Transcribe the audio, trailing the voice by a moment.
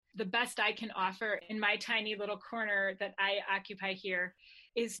the best I can offer in my tiny little corner that I occupy here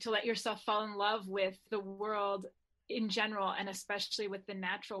is to let yourself fall in love with the world in general, and especially with the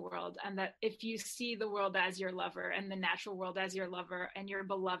natural world. And that if you see the world as your lover and the natural world as your lover and your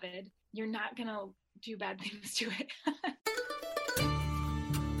beloved, you're not going to do bad things to it.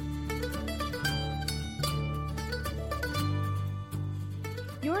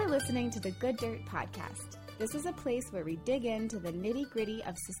 You're listening to the Good Dirt Podcast. This is a place where we dig into the nitty-gritty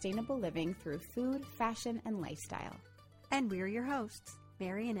of sustainable living through food, fashion, and lifestyle. And we're your hosts,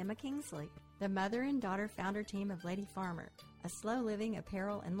 Mary and Emma Kingsley, the mother and daughter founder team of Lady Farmer, a slow-living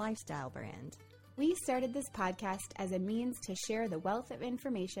apparel and lifestyle brand. We started this podcast as a means to share the wealth of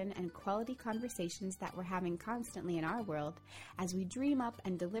information and quality conversations that we're having constantly in our world as we dream up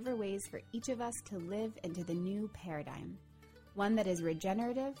and deliver ways for each of us to live into the new paradigm, one that is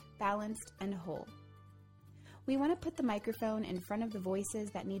regenerative, balanced, and whole. We want to put the microphone in front of the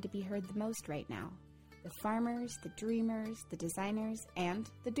voices that need to be heard the most right now. The farmers, the dreamers, the designers, and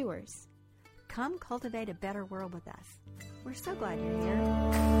the doers. Come cultivate a better world with us. We're so glad you're here.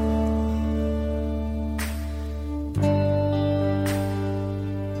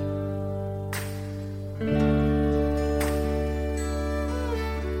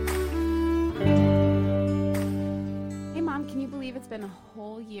 Hey Mom, can you believe it's been a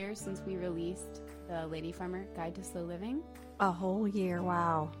whole year since we released the Lady Farmer Guide to Slow Living? A whole year,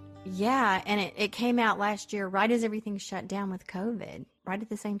 wow. Yeah, and it came out last year right as everything shut down with COVID, right at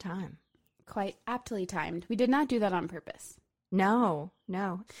the same time. Quite aptly timed. We did not do that on purpose. No.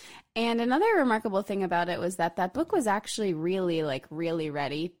 And another remarkable thing about it was that book was actually really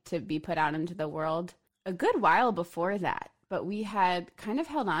ready to be put out into the world a good while before that. But we had kind of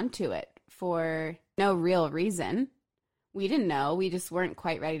held on to it for no real reason. We didn't know. We just weren't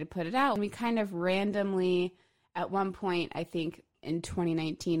quite ready to put it out. And we kind of randomly, at one point, I think in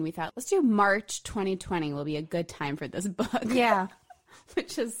 2019, we thought, let's do March 2020 will be a good time for this book. Yeah.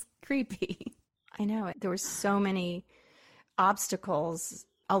 Which is creepy. I know. There were so many obstacles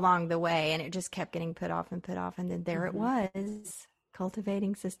along the way, and it just kept getting put off. And then there it was,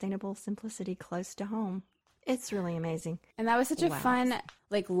 cultivating sustainable simplicity close to home. It's really amazing. And that was such a fun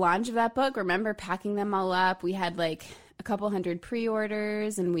launch of that book. Remember packing them all up? We had a couple hundred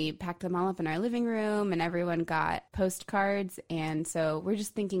pre-orders, and we packed them all up in our living room, and everyone got postcards. And so we're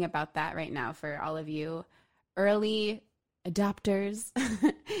just thinking about that right now for all of you early adopters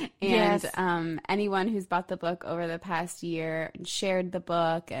and anyone who's bought the book over the past year and shared the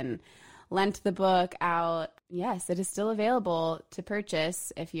book and lent the book out. Yes, it is still available to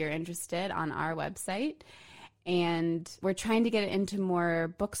purchase if you're interested on our website. And we're trying to get it into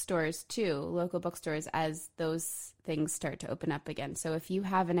more bookstores too, local bookstores, as those things start to open up again. So if you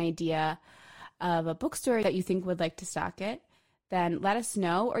have an idea of a bookstore that you think would like to stock it, then let us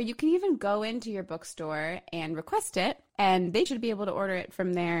know. Or you can even go into your bookstore and request it, and they should be able to order it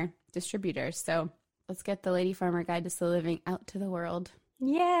from their distributors. So let's get the Lady Farmer Guide to Slow Living out to the world.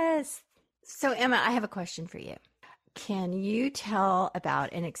 Yes. So Emma, I have a question for you. Can you tell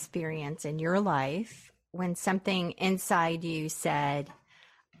about an experience in your life when something inside you said,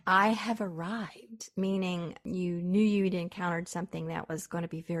 I have arrived, meaning you knew you'd encountered something that was going to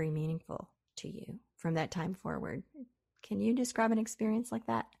be very meaningful to you from that time forward? Can you describe an experience like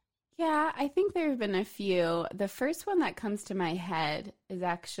that? Yeah, I think there have been a few. The first one that comes to my head is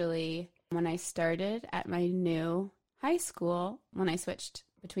actually when I started at my new high school, when I switched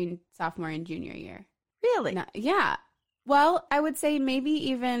between sophomore and junior year. Really? Yeah. Well, I would say maybe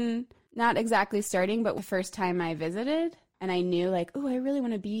even not exactly starting, but the first time I visited, and I knew I really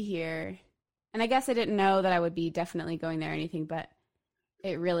want to be here. And I guess I didn't know that I would be definitely going there or anything, but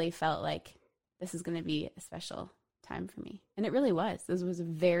it really felt like this is going to be a special time for me. And it really was. This was a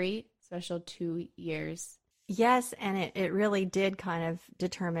very special 2 years. Yes, and it really did kind of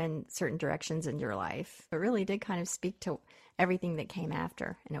determine certain directions in your life. It really did kind of speak to everything that came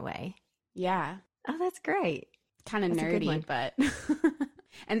after, in a way. Yeah. Oh, that's great. Kind of nerdy, but...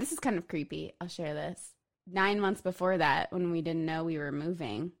 And this is kind of creepy. I'll share this. 9 months before that, when we didn't know we were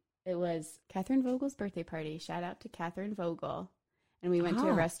moving, it was Catherine Vogel's birthday party. Shout out to Catherine Vogel. And we went to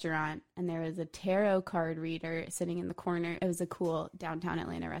a restaurant, and there was a tarot card reader sitting in the corner. It was a cool downtown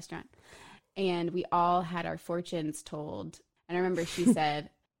Atlanta restaurant. And we all had our fortunes told. And I remember she said,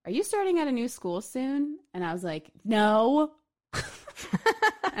 are you starting at a new school soon? And I was like, no.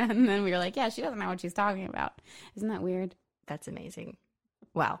 And then we were like, yeah, she doesn't know what she's talking about. Isn't that weird? That's amazing.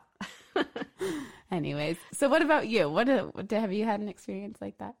 Wow. Anyways, so what about you? Have you had an experience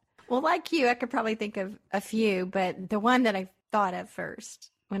like that? Well, like you, I could probably think of a few, but the one that I thought of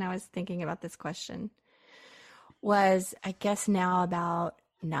first when I was thinking about this question was, I guess now about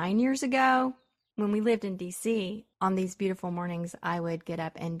 9 years ago. When we lived in DC, on these beautiful mornings, I would get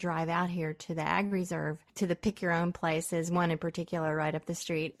up and drive out here to the Ag Reserve, to the pick your own places, one in particular right up the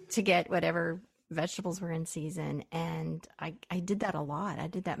street, to get whatever vegetables were in season. And I did that a lot. I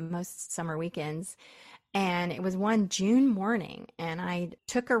did that most summer weekends. And it was one June morning, and I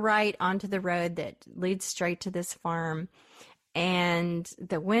took a right onto the road that leads straight to this farm, and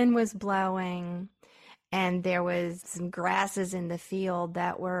the wind was blowing, and there was some grasses in the field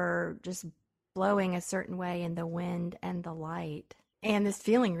that were just blowing a certain way in the wind and the light. And this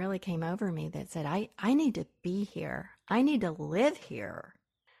feeling really came over me that said, I need to be here. I need to live here.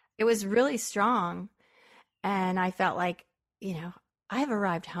 It was really strong. And I felt like, I've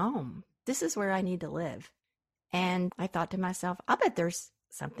arrived home. This is where I need to live. And I thought to myself, I bet there's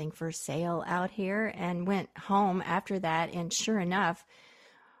something for sale out here, and went home after that. And sure enough,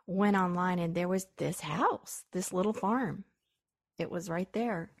 went online, and there was this house, this little farm. It was right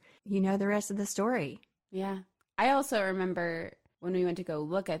there. You know the rest of the story. Yeah. I also remember when we went to go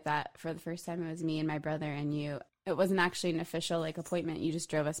look at that for the first time. It was me and my brother and you. It wasn't actually an official appointment. You just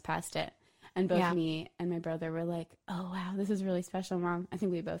drove us past it. And both me and my brother were like, oh, wow, this is really special, Mom. I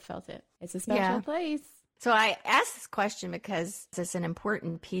think we both felt it. It's a special place. So I asked this question because it's an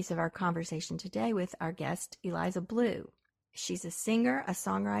important piece of our conversation today with our guest, Eliza Blue. She's a singer, a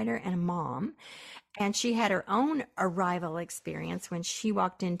songwriter, and a mom. And she had her own arrival experience when she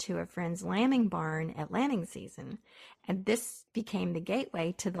walked into a friend's lambing barn at lambing season. And this became the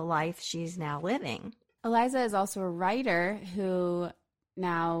gateway to the life she's now living. Eliza is also a writer who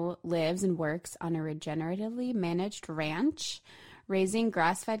now lives and works on a regeneratively managed ranch, raising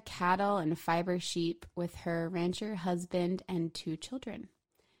grass-fed cattle and fiber sheep with her rancher husband and 2 children.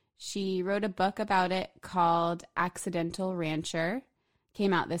 She wrote a book about it called Accidental Rancher,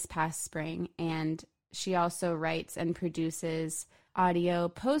 came out this past spring, and she also writes and produces audio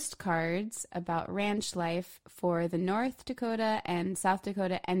postcards about ranch life for the North Dakota and South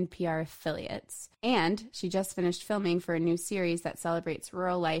Dakota NPR affiliates. And she just finished filming for a new series that celebrates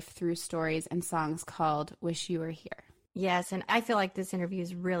rural life through stories and songs called Wish You Were Here. Yes, and I feel like this interview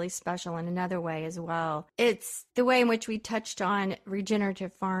is really special in another way as well. It's the way in which we touched on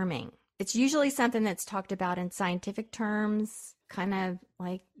regenerative farming. It's usually something that's talked about in scientific terms, kind of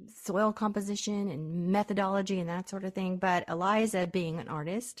like soil composition and methodology and that sort of thing. But Eliza, being an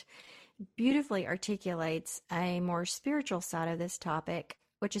artist, beautifully articulates a more spiritual side of this topic,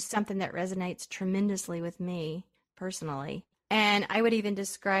 which is something that resonates tremendously with me personally. And I would even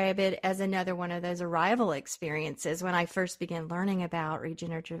describe it as another one of those arrival experiences when I first began learning about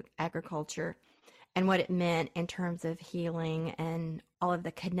regenerative agriculture and what it meant in terms of healing and all of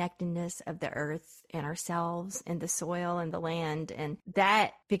the connectedness of the earth and ourselves and the soil and the land. And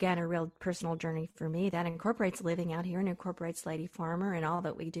that began a real personal journey for me that incorporates living out here and incorporates Lady Farmer and all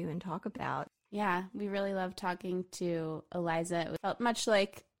that we do and talk about. Yeah, we really loved talking to Eliza. It felt much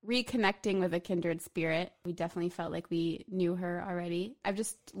like reconnecting with a kindred spirit. We definitely felt like we knew her already. I've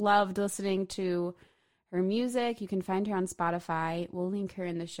just loved listening to her music. You can find her on Spotify. We'll link her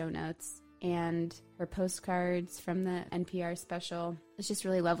in the show notes. And her postcards from the NPR special. It's just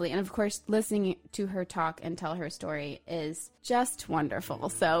really lovely. And of course, listening to her talk and tell her story is just wonderful.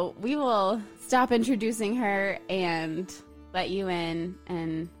 So we will stop introducing her and let you in,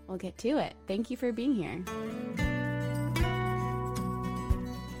 and we'll get to it. Thank you for being here.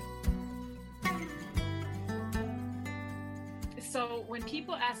 So when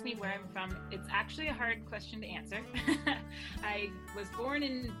people ask me where I'm from, it's actually a hard question to answer. I was born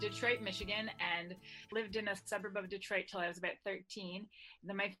in Detroit, Michigan, and lived in a suburb of Detroit till I was about 13.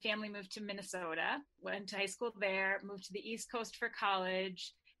 Then my family moved to Minnesota, went to high school there, moved to the East Coast for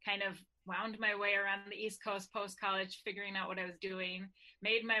college, kind of wound my way around the East Coast post-college, figuring out what I was doing,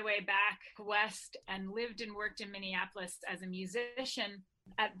 made my way back west, and lived and worked in Minneapolis as a musician.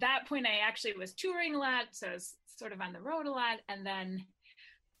 At that point, I actually was touring a lot, so I was sort of on the road a lot, and then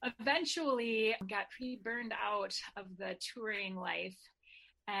eventually got pretty burned out of the touring life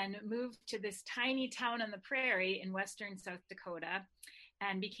and moved to this tiny town on the prairie in western South Dakota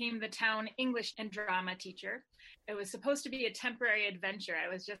and became the town English and drama teacher. It was supposed to be a temporary adventure.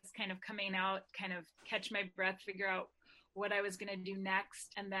 I was just kind of coming out, kind of catch my breath, figure out what I was going to do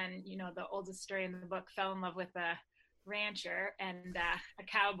next. And then, you know, the oldest story in the book, fell in love with a rancher and a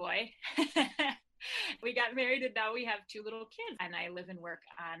cowboy. We got married and now we have 2 little kids. And I live and work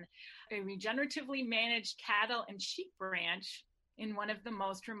on a regeneratively managed cattle and sheep ranch in one of the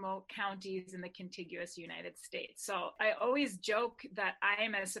most remote counties in the contiguous United States. So I always joke that I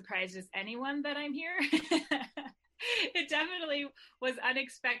am as surprised as anyone that I'm here. It definitely was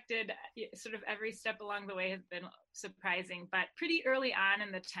unexpected. Sort of every step along the way has been surprising, but pretty early on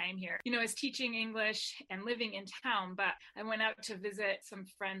in the time here, I was teaching English and living in town, but I went out to visit some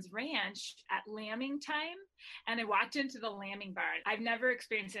friend's ranch at lambing time, and I walked into the lambing barn. I've never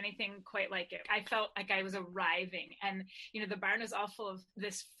experienced anything quite like it. I felt like I was arriving, and the barn was all full of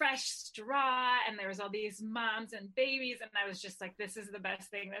this fresh straw, and there was all these moms and babies, and I was just like, this is the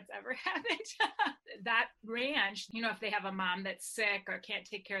best thing that's ever happened. That ranch, if they have a mom that's sick or can't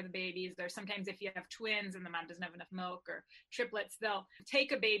take care of the babies, or sometimes if you have twins and the mom doesn't have enough milk, or triplets, they'll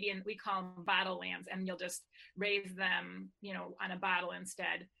take a baby, and we call them bottle lambs, and you'll just raise them, on a bottle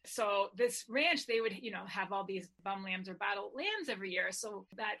instead. So this ranch, they would, have all these bum lambs or bottle lambs every year. So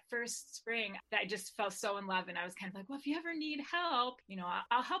that first spring, I just fell so in love, and I was kind of like, well, if you ever need help,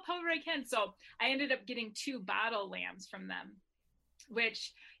 I'll help however I can. So I ended up getting 2 bottle lambs from them,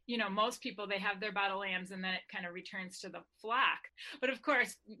 which, most people, they have their bottle lambs and then it kind of returns to the flock. But of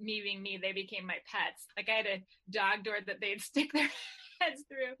course, me being me, they became my pets. Like, I had a dog door that they'd stick their heads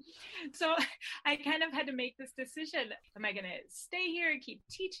through. So I kind of had to make this decision. Am I going to stay here and keep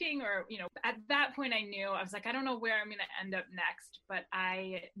teaching? Or, at that point I knew, I was like, I don't know where I'm going to end up next, but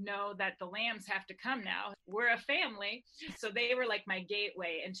I know that the lambs have to come now. We're a family. So they were like my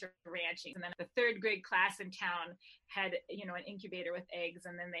gateway into ranching. And then the 3rd grade class in town had, an incubator with eggs,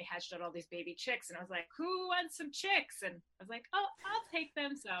 and then they hatched out all these baby chicks. And I was like, who wants some chicks? And I was like, oh, I'll take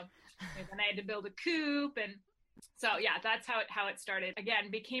them. So then I had to build a coop, and so yeah, that's how it started.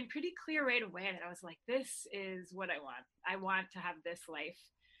 Again, became pretty clear right away that I was like, this is what I want. I want to have this life,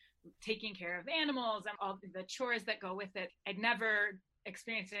 taking care of animals and all the chores that go with it. I'd never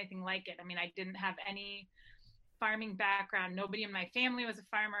experienced anything like it. I mean, I didn't have any farming background. Nobody in my family was a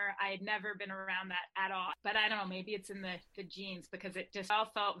farmer. I had never been around that at all. But I don't know, maybe it's in the genes, because it just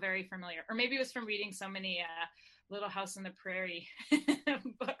all felt very familiar. Or maybe it was from reading so many Little House on the Prairie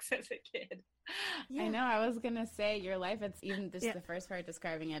books as a kid. Yeah. I know. I was going to say, your life, it's even just the first part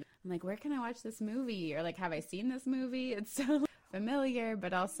describing it. I'm like, where can I watch this movie? Or like, have I seen this movie? It's so familiar,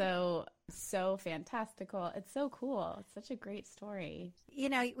 but also so fantastical. It's so cool. It's such a great story.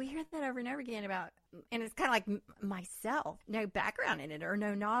 We hear that over and over again about, and it's kind of like myself, no background in it or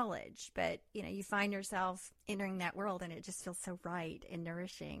no knowledge, but you find yourself entering that world and it just feels so right and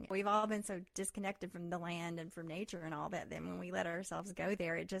nourishing. We've all been so disconnected from the land and from nature and all that. Then when we let ourselves go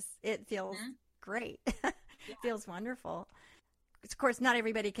there, it feels great. It feels wonderful. Of course, not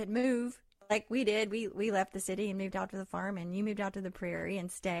everybody could move like we did. We left the city and moved out to the farm, and you moved out to the prairie and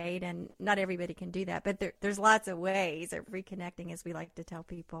stayed, and not everybody can do that. But there's lots of ways of reconnecting, as we like to tell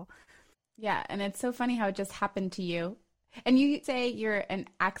people. Yeah, and it's so funny how it just happened to you. And you say you're an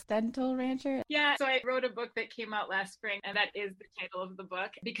accidental rancher? Yeah, so I wrote a book that came out last spring, and that is the title of the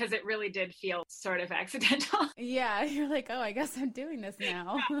book, because it really did feel sort of accidental. Yeah, you're like, oh, I guess I'm doing this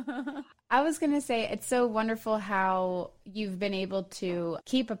now. I was going to say, it's so wonderful how you've been able to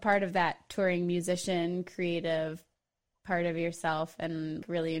keep a part of that touring musician, creative part of yourself and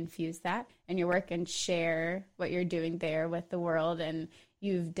really infuse that in your work and share what you're doing there with the world. And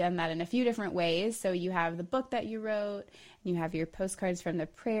you've done that in a few different ways. So you have the book that you wrote, and you have your postcards from the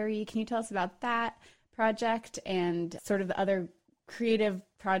prairie. Can you tell us about that project and sort of the other creative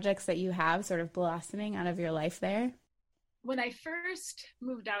projects that you have sort of blossoming out of your life there? When I first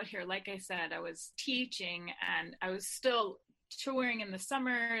moved out here, like I said, I was teaching, and I was still touring in the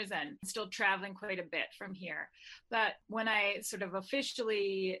summers and still traveling quite a bit from here. But when I sort of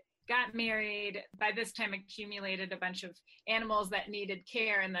officially got married, by this time accumulated a bunch of animals that needed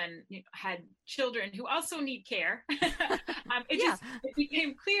care, and then had children who also need care. It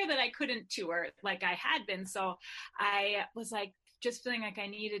became clear that I couldn't tour like I had been. So I was like, just feeling like I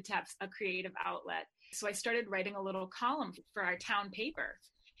needed to have a creative outlet. So I started writing a little column for our town paper,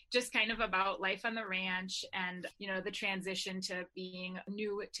 just kind of about life on the ranch and, the transition to being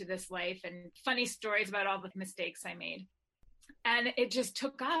new to this life, and funny stories about all the mistakes I made. And it just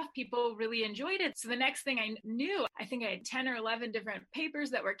took off. People really enjoyed it. So the next thing I knew, I think I had 10 or 11 different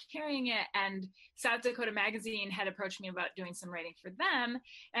papers that were carrying it. And South Dakota Magazine had approached me about doing some writing for them.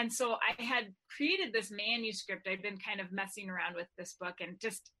 And so I had created this manuscript. I'd been kind of messing around with this book and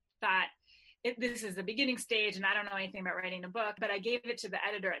just thought, this is the beginning stage, and I don't know anything about writing a book, but I gave it to the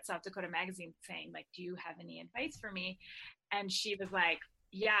editor at South Dakota Magazine saying, like, do you have any advice for me? And she was like,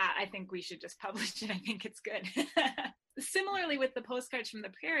 yeah, I think we should just publish it. I think it's good. Similarly, with the postcards from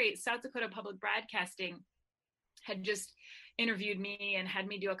the prairie, South Dakota Public Broadcasting had just interviewed me and had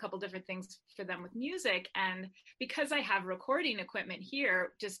me do a couple different things for them with music. And because I have recording equipment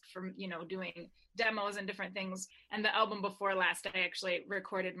here, just from, doing demos and different things, and the album before last, I actually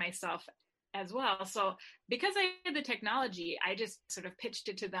recorded myself as well. So because I had the technology, I just sort of pitched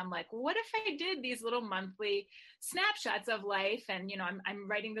it to them like, what if I did these little monthly snapshots of life? And, I'm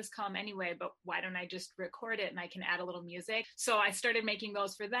writing this column anyway, but why don't I just record it and I can add a little music? So I started making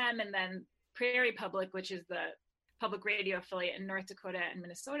those for them. And then Prairie Public, which is the public radio affiliate in North Dakota and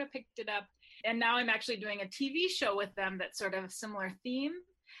Minnesota, picked it up. And now I'm actually doing a TV show with them that's sort of a similar theme.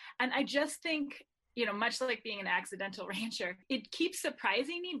 And I just think, much like being an accidental rancher, it keeps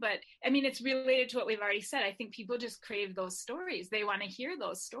surprising me. But I mean, it's related to what we've already said. I think people just crave those stories. They want to hear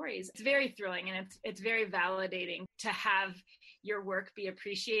those stories. It's very thrilling, and it's very validating to have your work be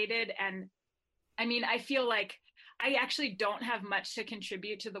appreciated. And I mean, I feel like I actually don't have much to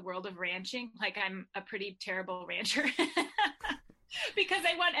contribute to the world of ranching. Like, I'm a pretty terrible rancher. Because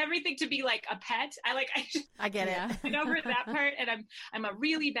I want everything to be like a pet. I get it. Get over that part. And I'm a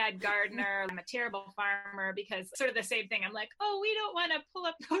really bad gardener. I'm a terrible farmer, because sort of the same thing. I'm like, oh, we don't want to pull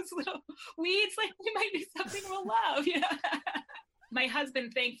up those little weeds. Like, we might do something we'll love. My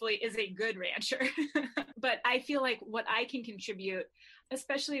husband, thankfully, is a good rancher. But I feel like what I can contribute,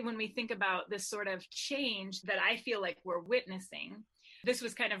 especially when we think about this sort of change that I feel like we're witnessing. This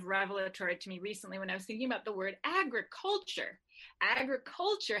was kind of revelatory to me recently when I was thinking about the word agriculture.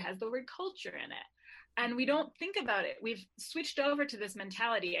 Agriculture has the word culture in it. And we don't think about it. We've switched over to this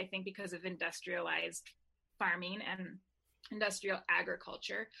mentality, I think, because of industrialized farming and industrial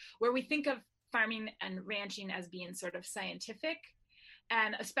agriculture, where we think of farming and ranching as being sort of scientific.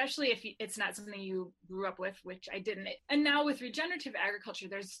 And especially if it's not something you grew up with, which I didn't. And now with regenerative agriculture,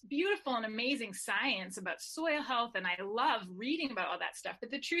 there's beautiful and amazing science about soil health. And I love reading about all that stuff. But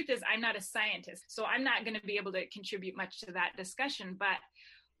the truth is, I'm not a scientist, so I'm not going to be able to contribute much to that discussion. But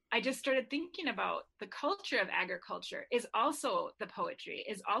I just started thinking about the culture of agriculture is also the poetry,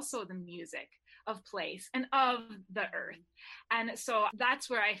 is also the music of place and of the earth. And so that's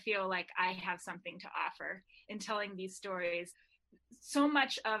where I feel like I have something to offer in telling these stories. So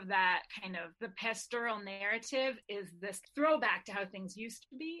much of that kind of the pastoral narrative is this throwback to how things used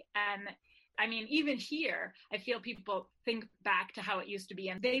to be. And I mean, even here, I feel people think back to how it used to be,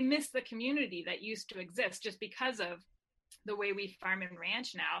 and they miss the community that used to exist just because of the way we farm and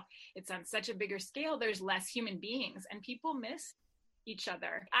ranch now. It's on such a bigger scale. There's less human beings, and people miss each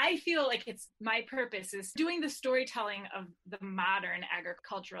other. I feel like it's my purpose is doing the storytelling of the modern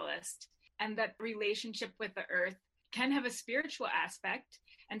agriculturalist, and that relationship with the earth can have a spiritual aspect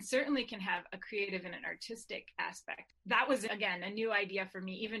and certainly can have a creative and an artistic aspect. That was, again, a new idea for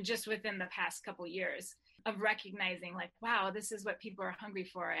me, even just within the past couple years, of recognizing like, wow, this is what people are hungry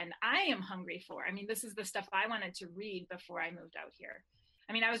for. And I am hungry for. I mean, this is the stuff I wanted to read before I moved out here.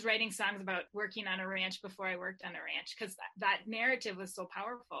 I mean, I was writing songs about working on a ranch before I worked on a ranch, because that narrative was so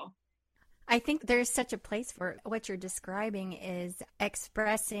powerful. I think there's such a place for it. What you're describing is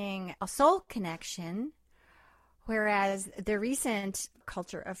expressing a soul connection, whereas the recent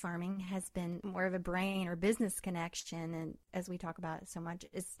culture of farming has been more of a brain or business connection. And as we talk about it so much,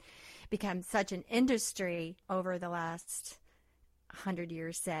 it's become such an industry over the last 100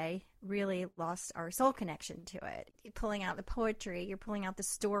 years, say, really lost our soul connection to it. You're pulling out the poetry, you're pulling out the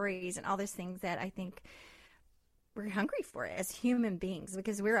stories and all those things that I think we're hungry for as human beings,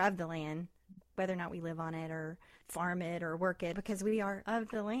 because we're of the land, whether or not we live on it or farm it or work it, because we are of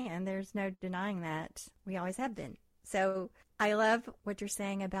the land. There's no denying that. We always have been. So I love what you're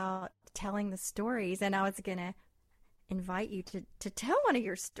saying about telling the stories. And I was going to invite you to tell one of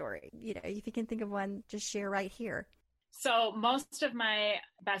your stories. If you can think of one, just share right here. So most of my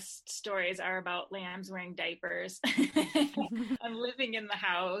best stories are about lambs wearing diapers and living in the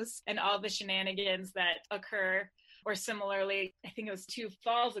house and all the shenanigans that occur. Or similarly, I think it was 2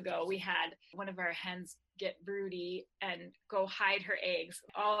 falls ago, we had one of our hens get broody and go hide her eggs.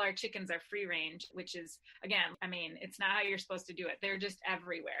 All our chickens are free range, which is, again, I mean, it's not how you're supposed to do it. They're just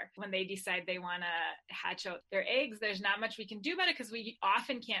everywhere. When they decide they want to hatch out their eggs, there's not much we can do about it because we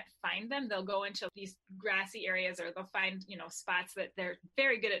often can't find them. They'll go into these grassy areas, or they'll find, spots that they're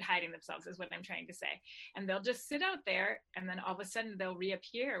very good at hiding themselves, is what I'm trying to say. And they'll just sit out there, and then all of a sudden they'll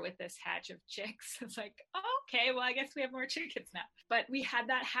reappear with this hatch of chicks. It's like, okay, well, I guess we have more chickens now. But we had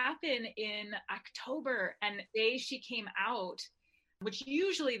that happen in October, and the day she came out, which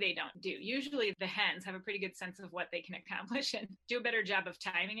usually they don't do. Usually the hens have a pretty good sense of what they can accomplish and do a better job of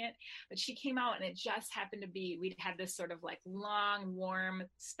timing it. But she came out, and it just happened to be, we'd had this sort of like long, warm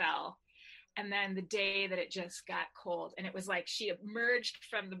spell. And then the day that it just got cold, and it was like she emerged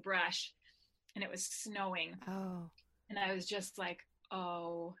from the brush and it was snowing. Oh. And I was just like,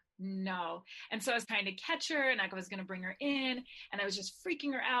 oh no. And so I was trying to catch her, and I was going to bring her in, and I was just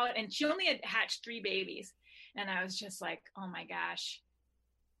freaking her out. And she only had hatched 3 babies. And I was just like, oh my gosh,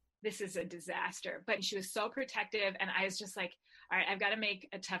 this is a disaster. But she was so protective. And I was just like, all right, I've got to make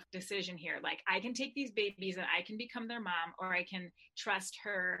a tough decision here. Like, I can take these babies and I can become their mom, or I can trust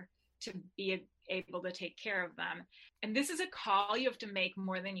her to be able to take care of them. And this is a call you have to make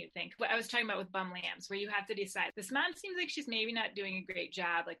more than you think. What I was talking about with bum lambs, where you have to decide, this mom seems like she's maybe not doing a great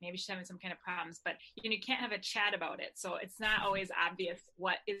job, like maybe she's having some kind of problems, but you can't have a chat about it. So it's not always obvious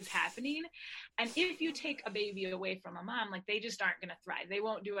what is happening. And if you take a baby away from a mom, like, they just aren't going to thrive. They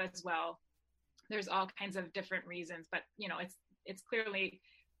won't do as well. There's all kinds of different reasons, but it's clearly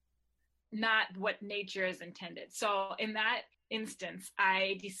not what nature is intended. So in that instance,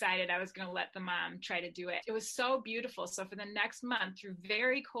 I decided I was going to let the mom try to do it. It was so beautiful. So for the next month, through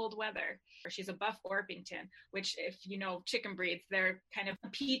very cold weather, she's a buff Orpington, which, if you know chicken breeds, they're kind of a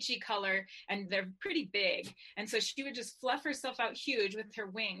peachy color and they're pretty big. And so she would just fluff herself out huge with her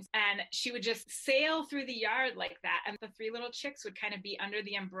wings, and she would just sail through the yard like that. And the three little chicks would kind of be under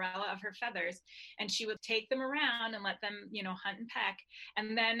the umbrella of her feathers, and she would take them around and let them, hunt and peck.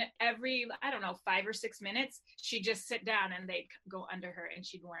 And then every, 5 or 6 minutes, she'd just sit down and they'd go under her and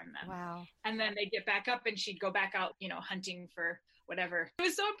she'd warm them. Wow. And then they'd get back up and she'd go back out, hunting for whatever. It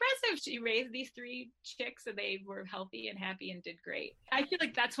was so impressive. She raised these 3 chicks and they were healthy and happy and did great. I feel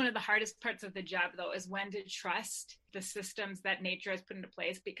like that's one of the hardest parts of the job, though, is when to trust the systems that nature has put into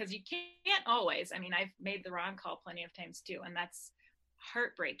place, because you can't always. I've made the wrong call plenty of times too, and that's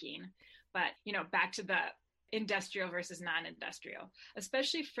heartbreaking. But, back to the industrial versus non-industrial,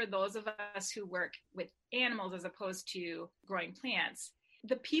 especially for those of us who work with animals as opposed to growing plants.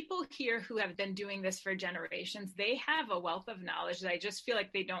 The people here who have been doing this for generations, they have a wealth of knowledge that I just feel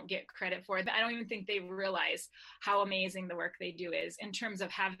like they don't get credit for. I don't even think they realize how amazing the work they do is, in terms of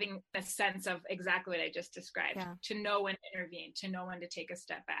having a sense of exactly what I just described, to know when to intervene, to know when to take a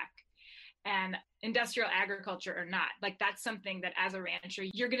step back. And industrial agriculture or not, like, that's something that as a rancher,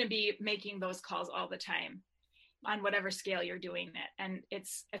 you're going to be making those calls all the time on whatever scale you're doing it. And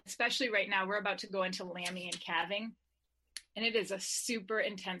it's, especially right now, we're about to go into lambing and calving. And it is a super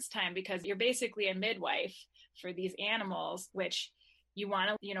intense time, because you're basically a midwife for these animals, which you want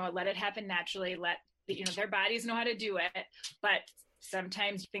to, let it happen naturally, let their bodies know how to do it. But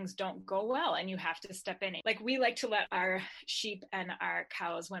sometimes things don't go well and you have to step in. Like, we like to let our sheep and our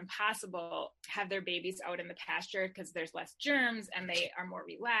cows, when possible, have their babies out in the pasture, because there's less germs and they are more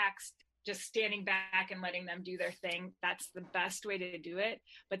relaxed. Just standing back and letting them do their thing, that's the best way to do it.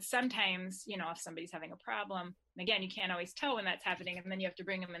 But sometimes, if somebody's having a problem, and again, you can't always tell when that's happening, and then you have to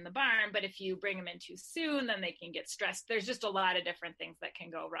bring them in the barn. But if you bring them in too soon, then they can get stressed. There's just a lot of different things that can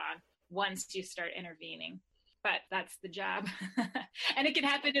go wrong once you start intervening. But that's the job. And it can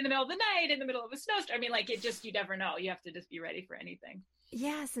happen in the middle of the night, in the middle of a snowstorm. You never know. You have to just be ready for anything.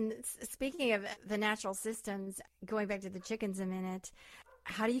 Yes. And speaking of the natural systems, going back to the chickens a minute,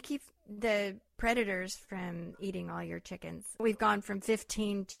 how do you keep the predators from eating all your chickens? We've gone from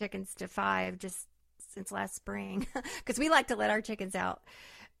 15 chickens to 5 just since last spring, because we like to let our chickens out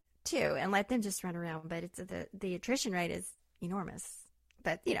too and let them just run around. But it's the attrition rate is enormous.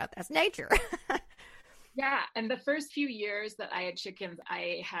 But that's nature. Yeah. And the first few years that I had chickens,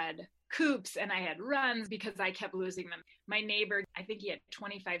 I had coops and I had runs because I kept losing them. My neighbor, I think he had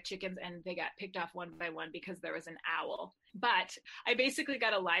 25 chickens and they got picked off one by one because there was an owl. But I basically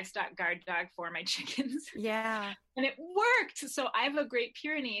got a livestock guard dog for my chickens. Yeah. And it worked. So I have a Great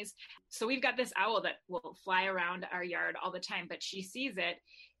Pyrenees. So we've got this owl that will fly around our yard all the time, but she sees it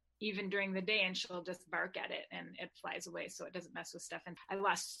even during the day and she'll just bark at it and it flies away. So it doesn't mess with stuff. And I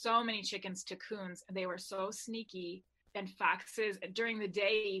lost so many chickens to coons. They were so sneaky, and foxes during the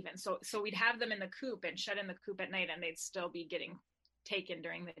day even. So we'd have them in the coop and shut in the coop at night and they'd still be getting taken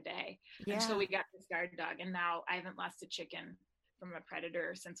during the day. Yeah. Until we got this guard dog. And now I haven't lost a chicken from a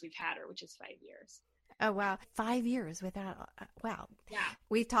predator since we've had her, which is 5 years. Oh, wow. 5 years without, wow. Yeah.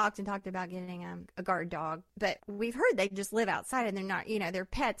 We've talked about getting a guard dog, but we've heard they just live outside and they're not, they're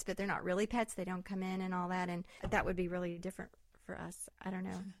pets, but they're not really pets. They don't come in and all that. And that would be really different for us. I don't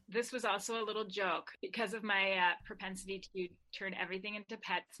know. This was also a little joke because of my propensity to turn everything into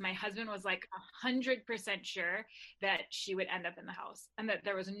pets. My husband was like 100% sure that she would end up in the house and that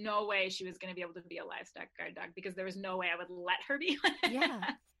there was no way she was going to be able to be a livestock guard dog because there was no way I would let her be. Yeah.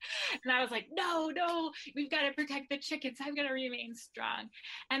 And I was like, no, we've got to protect the chickens. I've got to remain strong.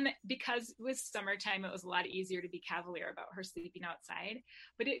 And because it was summertime, it was a lot easier to be cavalier about her sleeping outside.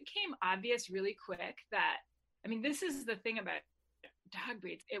 But it became obvious really quick that, this is the thing about dog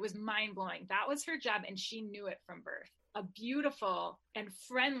breeds. It was mind blowing. That was her job. And she knew it from birth. A beautiful and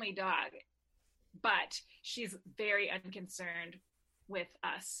friendly dog, but she's very unconcerned with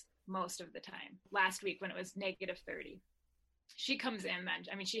us most of the time. Last week when it was -30, she comes in then.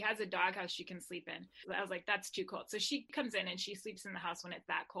 I mean, she has a doghouse she can sleep in. I was like, that's too cold. So she comes in and she sleeps in the house when it's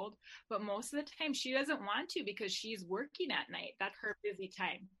that cold. But most of the time she doesn't want to because she's working at night. That's her busy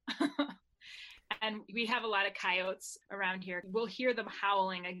time. And we have a lot of coyotes around here. We'll hear them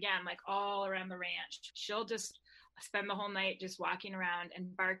howling again, like all around the ranch. She'll just spend the whole night just walking around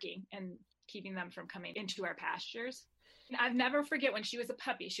and barking and keeping them from coming into our pastures. I'll never forget when she was a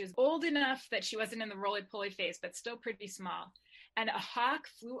puppy. She was old enough that she wasn't in the roly-poly phase, but still pretty small. And a hawk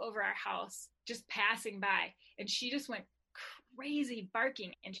flew over our house, just passing by. And she just went crazy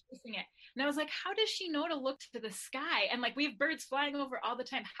barking and chasing it. And I was like, how does she know to look to the sky? And like, we have birds flying over all the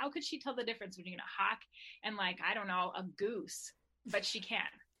time. How could she tell the difference between a hawk and like, I don't know, a goose? But she can.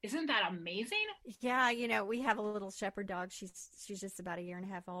 Isn't that amazing? Yeah. You know, we have a little shepherd dog. She's just about 1.5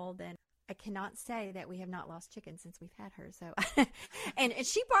 years old. And I cannot say that we have not lost chickens since we've had her. So, and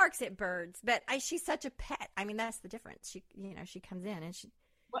she barks at birds, but she's such a pet. I mean, that's the difference. She comes in and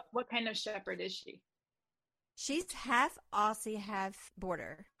What kind of shepherd is she? She's half Aussie, half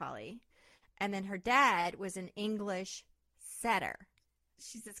border collie. And then her dad was an English setter.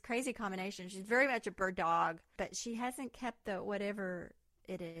 She's this crazy combination. She's very much a bird dog, but she hasn't kept the whatever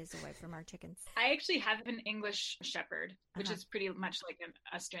it is away from our chickens. I actually have an English shepherd, which is pretty much like an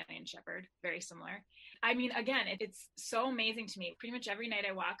Australian shepherd, very similar. I mean, again, it's so amazing to me. Pretty much every night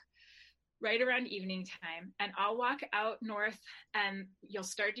I walk right around evening time, and I'll walk out north and you'll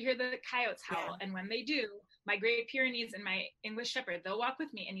start to hear the coyotes howl. Yeah. And when they do, my Great Pyrenees and my English shepherd, they'll walk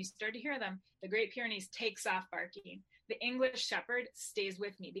with me and you start to hear them. The Great Pyrenees takes off barking. The English shepherd stays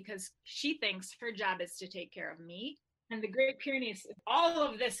with me because she thinks her job is to take care of me. And the Great Pyrenees, all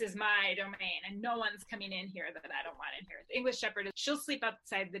of this is my domain and no one's coming in here that I don't want in here. The English shepherd, she'll sleep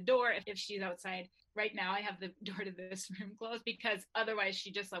outside the door if she's outside. Right now I have the door to this room closed because otherwise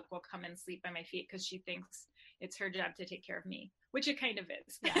she just like will come and sleep by my feet because she thinks it's her job to take care of me, which it kind of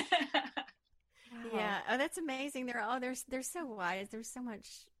is. Yeah. Yeah. Oh, that's amazing. They're so wise. There's so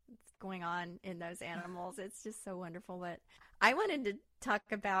much going on in those animals. It's just so wonderful. But I wanted to talk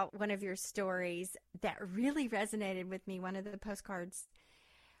about one of your stories that really resonated with me. One of the postcards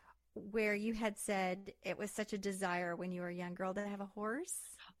where you had said it was such a desire when you were a young girl to have a horse.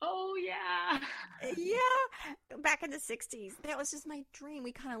 Oh, yeah. Yeah. Back in the 60s. That was just my dream.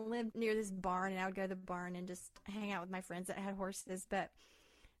 We kind of lived near this barn, and I would go to the barn and just hang out with my friends that had horses. But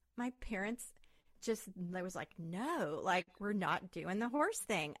my parents they was like, no, like, we're not doing the horse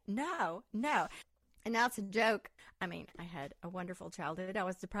thing. No. And now it's a joke. I mean, I had a wonderful childhood. I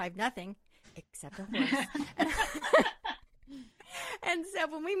was deprived nothing except a horse. And so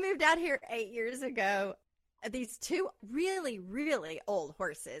when we moved out here 8 years ago, these two really, really old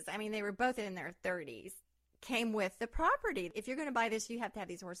horses, I mean, they were both in their 30s, came with the property. If you're going to buy this, you have to have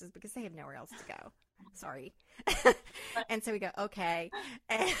these horses because they have nowhere else to go. Sorry. And so we go, okay.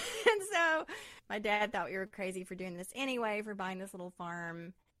 And so my dad thought we were crazy for doing this anyway, for buying this little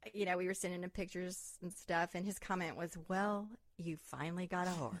farm. You know, we were sending him pictures and stuff, and his comment was, well, you finally got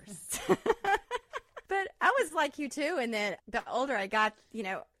a horse. But I was like you too, and then the older I got, you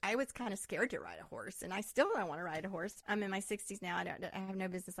know, I was kind of scared to ride a horse, and I still don't want to ride a horse. I'm in my 60s now. I have no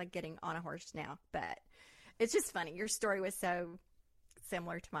business like getting on a horse now, but it's just funny. Your story was so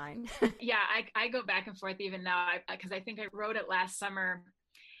similar to mine. Yeah, I go back and forth even now because I think I wrote it last summer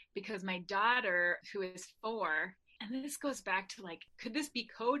because my daughter, who is 4, and this goes back to like, could this be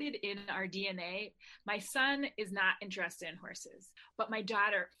coded in our DNA? My son is not interested in horses, but my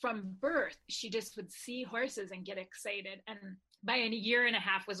daughter from birth, she just would see horses and get excited. And by 1.5 years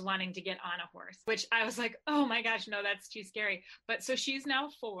was wanting to get on a horse, which I was like, oh my gosh, no, that's too scary. But so she's now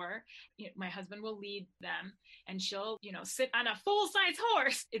 4. You know, my husband will lead them and she'll, you know, sit on a full-size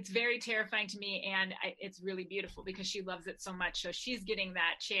horse. It's very terrifying to me. And it's really beautiful because she loves it so much. So she's getting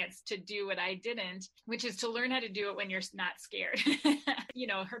that chance to do what I didn't, which is to learn how to do it when you're not scared. You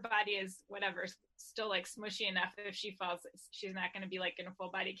know, her body is whatever, still like smushy enough that if she falls, she's not going to be like in a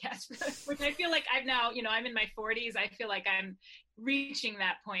full body cast, which I feel like I've now, you know, I'm in my 40s. I feel like I'm reaching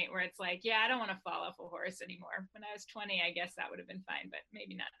that point where it's like, yeah, I don't want to fall off a horse anymore. When I was 20, I guess that would have been fine, but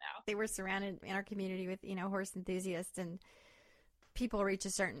maybe not now. They were surrounded in our community with, you know, horse enthusiasts, and people reach a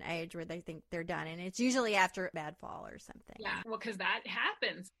certain age where they think they're done. And it's usually after a bad fall or something. Yeah, well, because that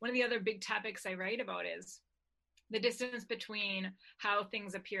happens. One of the other big topics I write about is the distance between how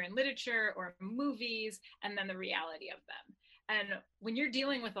things appear in literature or movies and then the reality of them. And when you're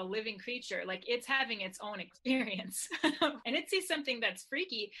dealing with a living creature, like, it's having its own experience and it sees something that's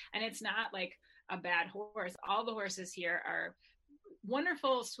freaky, and it's not like a bad horse. All the horses here are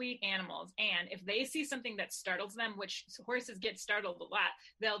wonderful, sweet animals. And if they see something that startles them, which horses get startled a lot,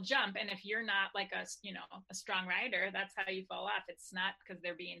 they'll jump. And if you're not like a strong rider, that's how you fall off. It's not because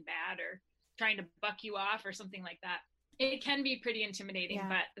they're being bad or trying to buck you off or something like that. It can be pretty intimidating,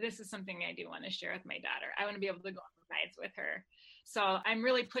 but this is something I do want to share with my daughter. I want to be able to go on rides with her. So I'm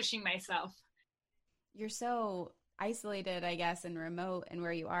really pushing myself. You're so isolated, I guess, and remote and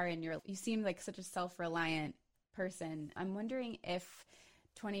where you are, and you seem like such a self-reliant person. I'm wondering if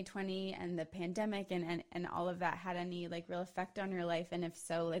 2020 and the pandemic and all of that had any like real effect on your life, and if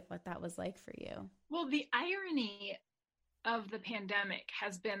so, like what that was like for you. Well, the irony of the pandemic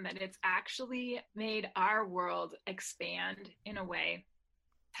has been that it's actually made our world expand in a way.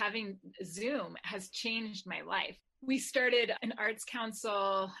 Having Zoom has changed my life. We started an arts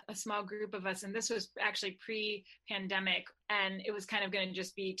council, a small group of us, and this was actually pre-pandemic, and it was kind of going to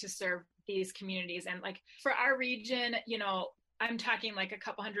just be to serve these communities. And like for our region, I'm talking like a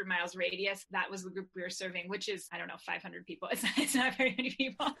couple 100 miles radius. That was the group we were serving, which is, 500 people. It's not very many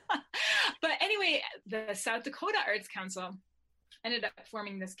people. But anyway, the South Dakota Arts Council ended up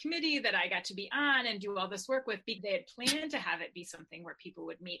forming this committee that I got to be on and do all this work with. They had planned to have it be something where people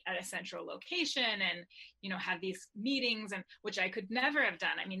would meet at a central location and, have these meetings, and which I could never have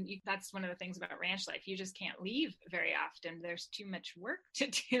done. I mean, that's one of the things about ranch life. You just can't leave very often. There's too much work to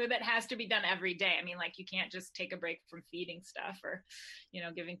do that has to be done every day. I mean, like you can't just take a break from feeding stuff or,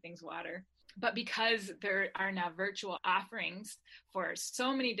 giving things water. But because there are now virtual offerings for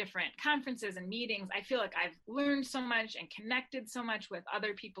so many different conferences and meetings, I feel like I've learned so much and connected so much with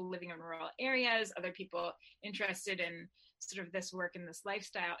other people living in rural areas, other people interested in sort of this work and this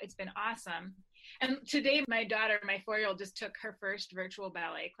lifestyle. It's been awesome. And today, my daughter, my 4-year-old, just took her first virtual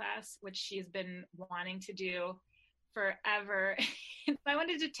ballet class, which she's been wanting to do forever. If I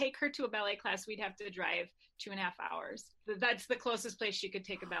wanted to take her to a ballet class, we'd have to drive 2.5 hours. That's the closest place she could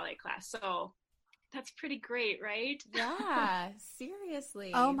take a ballet class. So that's pretty great, right? Yeah,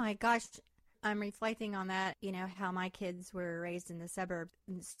 seriously. Oh my gosh. I'm reflecting on that, how my kids were raised in the suburbs,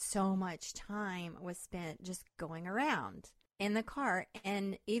 and so much time was spent just going around in the car,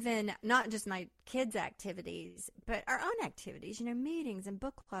 and even not just my kids' activities, but our own activities, meetings and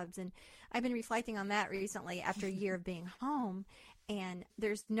book clubs. And I've been reflecting on that recently after a year of being home, and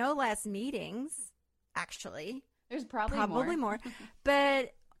there's no less meetings, actually. There's probably more.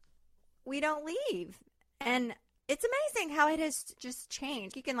 But we don't leave. And it's amazing how it has just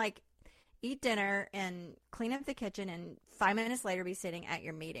changed. You can eat dinner and clean up the kitchen, and 5 minutes later be sitting at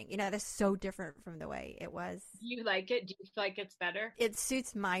your meeting. That's so different from the way it was. Do you like it? Do you feel like it's better? It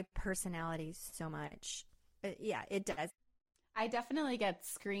suits my personality so much. Yeah, it does. I definitely get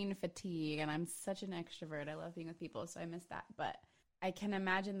screen fatigue, and I'm such an extrovert. I love being with people, so I miss that. But I can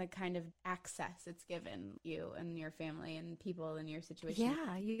imagine the kind of access it's given you and your family and people in your situation.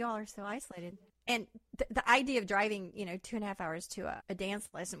 Yeah, you all are so isolated. And the idea of driving, 2.5 hours to a dance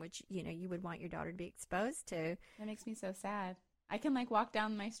lesson, which, you would want your daughter to be exposed to. That makes me so sad. I can walk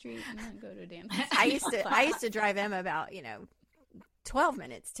down my street and then go to a dance. I used to drive Emma about, 12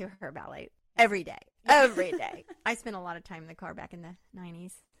 minutes to her ballet every day. Every day. I spent a lot of time in the car back in the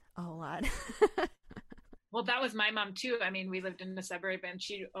 90s. A whole lot. Well, that was my mom too. I mean, we lived in the suburb, and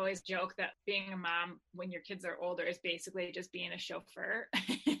she'd always joke that being a mom when your kids are older is basically just being a chauffeur.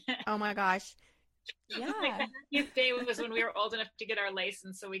 Oh my gosh. Yeah. The happiest day was when we were old enough to get our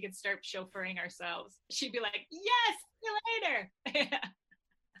license so we could start chauffeuring ourselves. She'd be like, yes, see you later.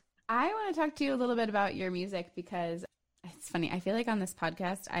 I want to talk to you a little bit about your music, because it's funny. I feel like on this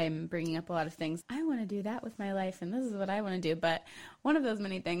podcast, I'm bringing up a lot of things. I want to do that with my life, and this is what I want to do. But one of those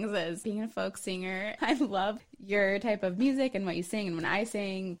many things is being a folk singer. I love your type of music and what you sing. And when I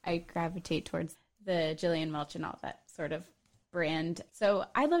sing, I gravitate towards the Jillian Welch and all that sort of brand. So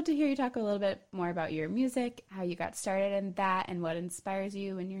I'd love to hear you talk a little bit more about your music, how you got started in that, and what inspires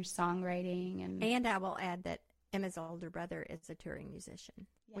you in your songwriting. And I will add that Emma's older brother is a touring musician.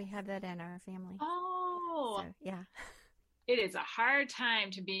 Yes. We have that in our family. Oh, so, yeah. It is a hard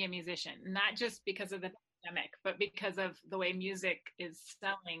time to be a musician, not just because of the pandemic, but because of the way music is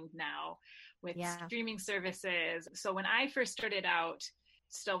selling now with streaming services. So when I first started out,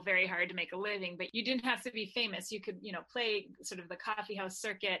 still very hard to make a living, but you didn't have to be famous. You could, play sort of the coffee house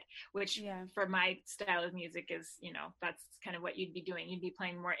circuit, which for my style of music is, that's kind of what you'd be doing. You'd be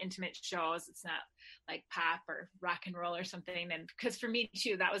playing more intimate shows. It's not like pop or rock and roll or something. And because for me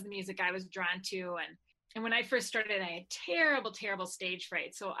too, that was the music I was drawn to. And when I first started, I had terrible, terrible stage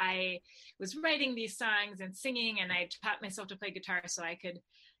fright. So I was writing these songs and singing, and I taught myself to play guitar so I could,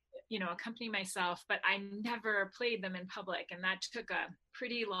 accompany myself, but I never played them in public. And that took a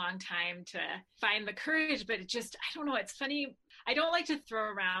pretty long time to find the courage, but I don't know. It's funny. I don't like to throw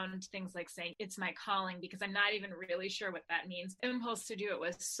around things like saying it's my calling, because I'm not even really sure what that means. Impulse to do it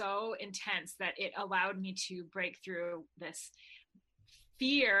was so intense that it allowed me to break through this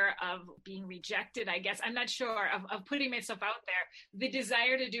fear of being rejected, I guess. I'm not sure, of putting myself out there. The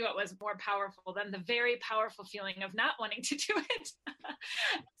desire to do it was more powerful than the very powerful feeling of not wanting to do it.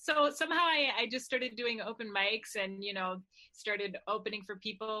 So somehow I just started doing open mics and, started opening for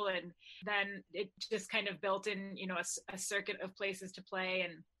people. And then it just kind of built in, a circuit of places to play.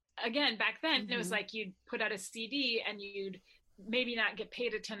 And again, back then it was like you'd put out a CD and you'd maybe not get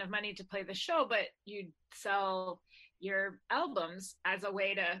paid a ton of money to play the show, but you'd sell your albums as a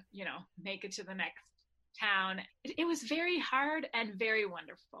way to, make it to the next town. It was very hard and very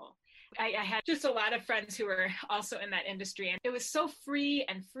wonderful. I had just a lot of friends who were also in that industry, and it was so free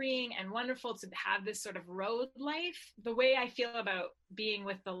and freeing and wonderful to have this sort of road life. The way I feel about being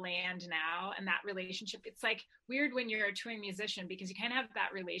with the land now and that relationship, it's like weird when you're a touring musician, because you kind of have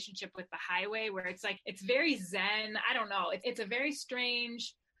that relationship with the highway where it's like, it's very zen. I don't know. It's a very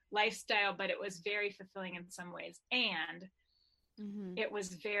strange lifestyle, but it was very fulfilling in some ways. And it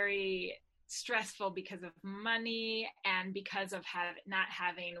was very stressful because of money and because of not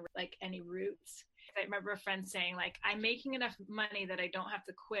having like any roots. I remember a friend saying, like, I'm making enough money that I don't have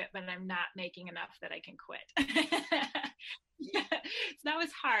to quit, but I'm not making enough that I can quit. Yeah. So that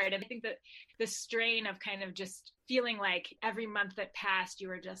was hard. And I think that the strain of kind of just feeling like every month that passed, you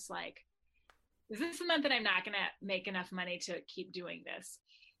were just like, is this the month that I'm not going to make enough money to keep doing this?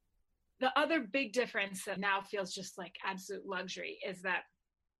 The other big difference that now feels just like absolute luxury is that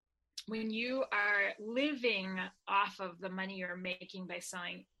when you are living off of the money you're making by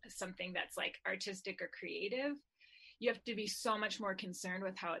selling something that's like artistic or creative, you have to be so much more concerned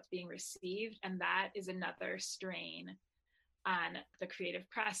with how it's being received. And that is another strain on the creative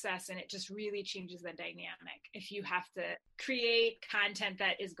process. And it just really changes the dynamic if you have to create content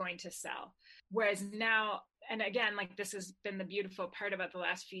that is going to sell. Whereas now, and again, like, this has been the beautiful part about the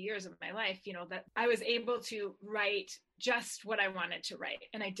last few years of my life, that I was able to write just what I wanted to write.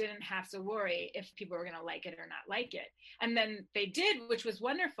 And I didn't have to worry if people were going to like it or not like it. And then they did, which was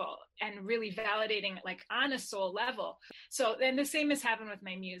wonderful and really validating, like, on a soul level. So then the same has happened with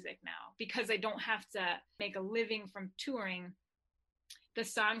my music now, because I don't have to make a living from touring. The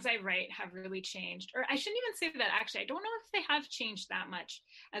songs I write have really changed. Or I shouldn't even say that, actually. I don't know if they have changed that much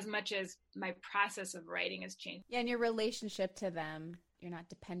as my process of writing has changed. Yeah, and your relationship to them, you're not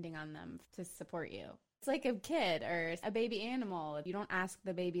depending on them to support you. It's like a kid or a baby animal. You don't ask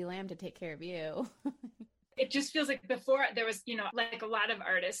the baby lamb to take care of you. It just feels like before there was, like a lot of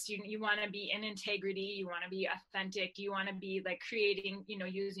artists, you want to be in integrity, you want to be authentic, you want to be like creating,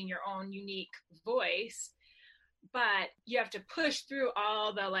 using your own unique voice. But you have to push through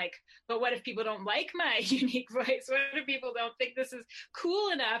all the like, but what if people don't like my unique voice? What if people don't think this is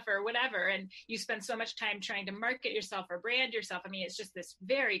cool enough or whatever? And you spend so much time trying to market yourself or brand yourself. I mean, it's just this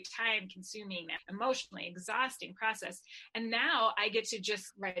very time consuming, emotionally exhausting process. And now I get to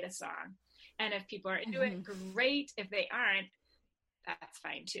just write a song. And if people are into it, great. If they aren't, that's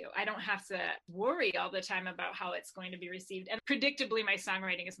fine too. I don't have to worry all the time about how it's going to be received. And predictably, my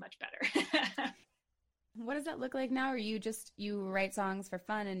songwriting is much better. What does that look like now? Are you write songs for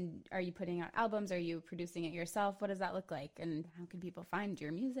fun, and are you putting out albums? Are you producing it yourself? What does that look like? And how can people find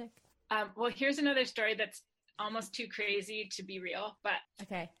your music? Well, here's another story that's almost too crazy to be real, but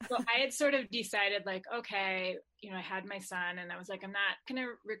okay. So I had sort of decided, like, okay, I had my son and I was like, I'm not going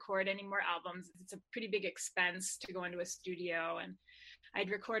to record any more albums. It's a pretty big expense to go into a studio, and I'd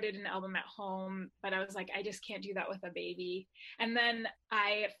recorded an album at home, but I was like, I just can't do that with a baby. And then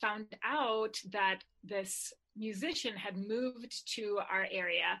I found out that this musician had moved to our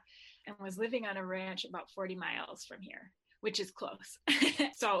area and was living on a ranch about 40 miles from here, which is close.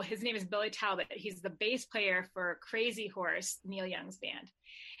 So his name is Billy Talbot. He's the bass player for Crazy Horse, Neil Young's band.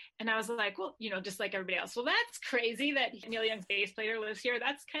 And I was like, well, just like everybody else, well, that's crazy that Neil Young's bass player lives here.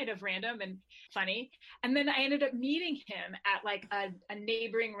 That's kind of random and funny. And then I ended up meeting him at like a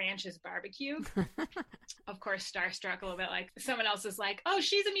neighboring ranch's barbecue. Of course, starstruck a little bit, like someone else is like, oh,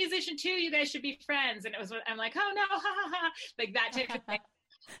 she's a musician too. You guys should be friends. And I'm like, oh no, ha ha ha, like that type of thing.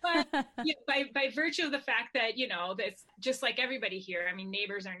 But by virtue of the fact that, that's just like everybody here, I mean,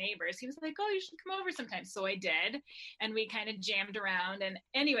 neighbors are neighbors, he was like, oh, you should come over sometime. So I did, and we kind of jammed around. And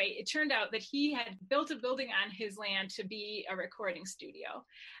anyway, it turned out that he had built a building on his land to be a recording studio.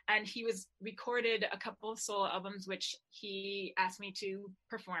 And he recorded a couple of solo albums, which he asked me to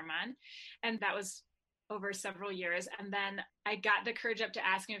perform on. And that was over several years. And then I got the courage up to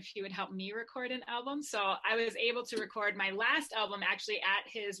ask him if he would help me record an album. So I was able to record my last album actually at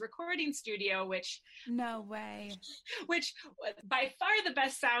his recording studio, which no way, which was by far the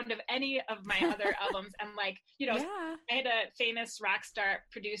best sound of any of my other albums. And like, you know, yeah. I had a famous rock star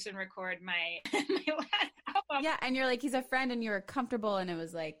produce and record my last album. Yeah. And you're like, he's a friend, and you were comfortable, and it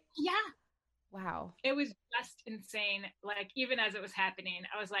was like, yeah. Wow. It was just insane. Like, even as it was happening,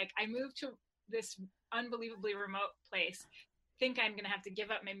 I was like, I moved to this unbelievably remote place, think I'm going to have to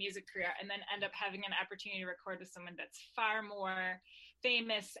give up my music career, and then end up having an opportunity to record with someone that's far more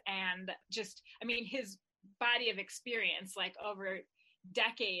famous. And just, I mean, his body of experience, like over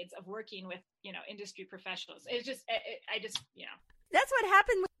decades of working with, you know, industry professionals. It's just, I just, you know. That's what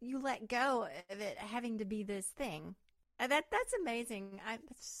happened when you let go of it having to be this thing. That's amazing.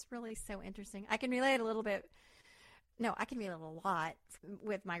 That's really so interesting. I can relate a little bit. No, I can relate a lot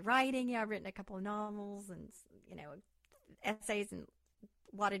with my writing. Yeah, I've written a couple of novels and, you know, essays and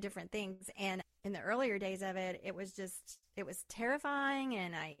a lot of different things. And in the earlier days of it, it was terrifying.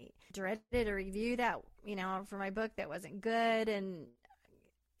 And I dreaded a review that, you know, for my book that wasn't good. And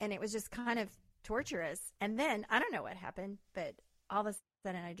it was just kind of torturous. And then I don't know what happened, but all of a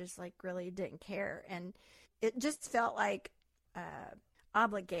sudden I just like really didn't care. And it just felt like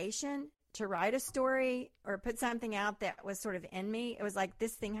obligation to write a story or put something out that was sort of in me. It was like,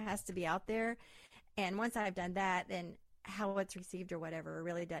 this thing has to be out there. And once I've done that, then how it's received or whatever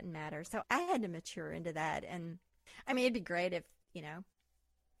really doesn't matter. So I had to mature into that. And I mean, it'd be great if, you know,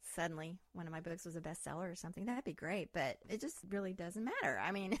 suddenly one of my books was a bestseller or something. That'd be great. But it just really doesn't matter.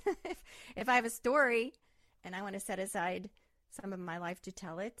 I mean, if I have a story and I want to set aside some of my life to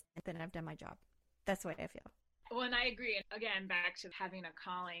tell it, then I've done my job. That's the way I feel. Well, and I agree. And again, back to having a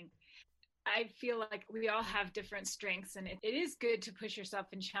calling, I feel like we all have different strengths, and it is good to push yourself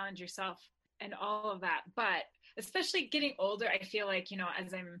and challenge yourself and all of that. But especially getting older, I feel like, you know,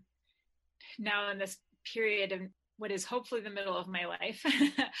 as I'm now in this period of what is hopefully the middle of my life,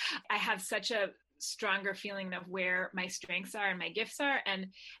 I have such a stronger feeling of where my strengths are and my gifts are.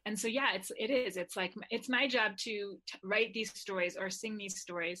 And so, yeah, it's like, it's my job to write these stories or sing these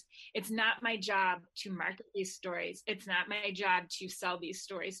stories. It's not my job to market these stories. It's not my job to sell these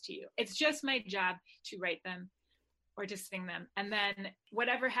stories to you. It's just my job to write them or to sing them. And then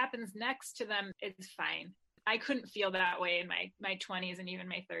whatever happens next to them is fine. I couldn't feel that way in my 20s and even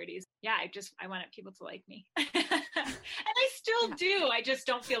my 30s. Yeah, I wanted people to like me. And I still do. I just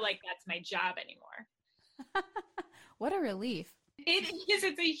don't feel like that's my job anymore. What a relief. It is.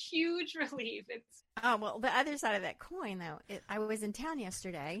 It's a huge relief. Oh, well, the other side of that coin, though, I was in town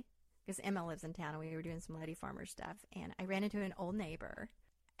yesterday because Emma lives in town and we were doing some Lady Farmer stuff. And I ran into an old neighbor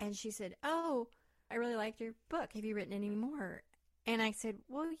and she said, "Oh, I really liked your book. Have you written any more?" And I said,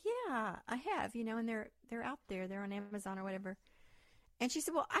 "Well, yeah, I have, you know, and they're out there. They're on Amazon or whatever." And she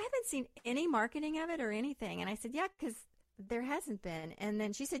said, "Well, I haven't seen any marketing of it or anything." And I said, "Yeah, because there hasn't been." And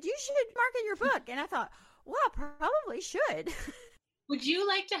then she said, "You should market your book." And I thought, well, I probably should. Would you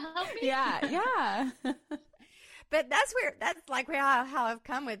like to help me? Yeah. But that's like how I've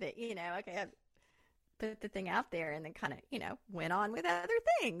come with it, you know. Okay, I put the thing out there and then kind of, you know, went on with other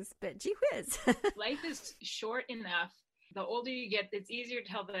things. But gee whiz. Life is short enough. The older you get, it's easier to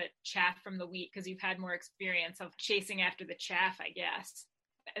tell the chaff from the wheat because you've had more experience of chasing after the chaff, I guess.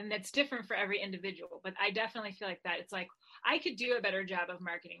 And that's different for every individual. But I definitely feel like that. It's like, I could do a better job of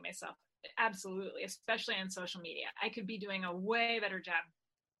marketing myself. Absolutely. Especially on social media. I could be doing a way better job.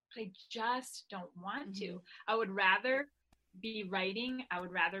 But I just don't want to. I would rather be writing. I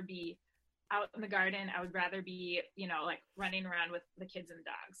would rather be out in the garden. I would rather be, you know, like running around with the kids and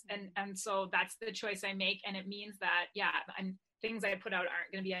dogs. And so that's the choice I make. And it means that, yeah, things I put out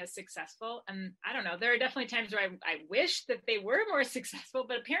aren't going to be as successful. And I don't know, there are definitely times where I wish that they were more successful,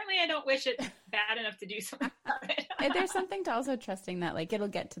 but apparently I don't wish it bad enough to do something about it. And there's something to also trusting that like it'll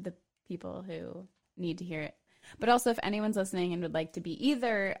get to the people who need to hear it. But also, if anyone's listening and would like to be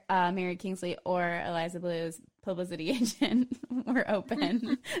either Mary Kingsley or Eliza Blue's publicity agent, we're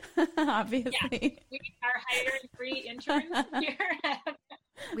open, obviously. Yeah, we are hiring free interns here.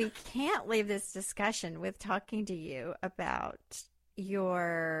 We can't leave this discussion with talking to you about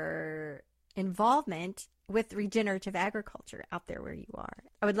your involvement with regenerative agriculture out there where you are.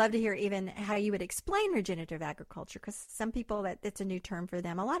 I would love to hear even how you would explain regenerative agriculture, because some people it's a new term for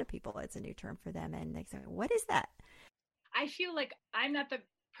them. A lot of people, it's a new term for them. And they say, what is that? I feel like I'm not the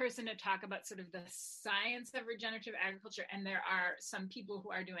person to talk about sort of the science of regenerative agriculture. And there are some people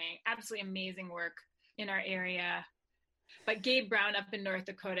who are doing absolutely amazing work in our area. But Gabe Brown up in North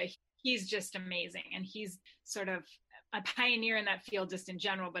Dakota, he's just amazing. And he's sort of a pioneer in that field just in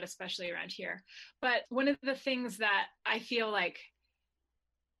general, but especially around here. But one of the things that I feel like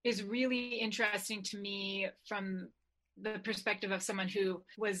is really interesting to me from the perspective of someone who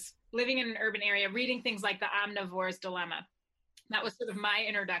was living in an urban area, reading things like The Omnivore's Dilemma. That was sort of my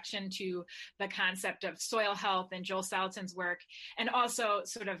introduction to the concept of soil health and Joel Salatin's work, and also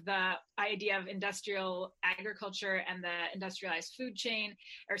sort of the idea of industrial agriculture and the industrialized food chain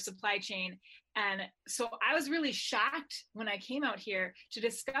or supply chain. And so I was really shocked when I came out here to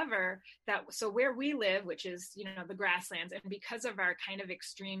discover that, so where we live, which is, the grasslands, and because of our kind of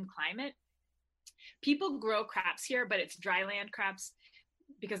extreme climate, people grow crops here, but it's dry land crops,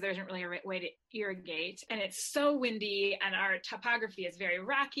 because there isn't really a way to irrigate, and it's so windy, and our topography is very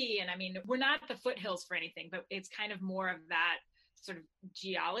rocky. And I mean, we're not the foothills for anything, but it's kind of more of that sort of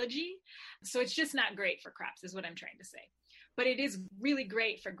geology. So it's just not great for crops, is what I'm trying to say. But it is really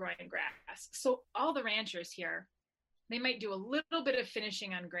great for growing grass. So all the ranchers here, they might do a little bit of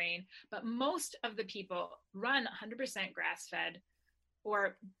finishing on grain, but most of the people run 100% grass-fed,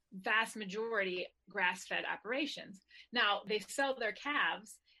 or vast majority grass-fed operations. Now, they sell their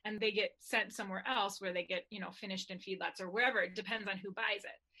calves and they get sent somewhere else where they get, finished in feedlots or wherever. It depends on who buys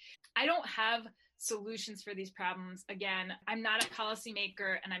it. I don't have solutions for these problems. Again, I'm not a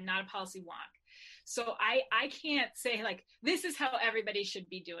policymaker and I'm not a policy wonk. So I can't say like, this is how everybody should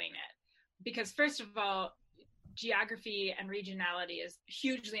be doing it. Because first of all, geography and regionality is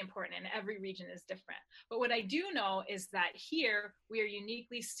hugely important, and every region is different. But what I do know is that here we are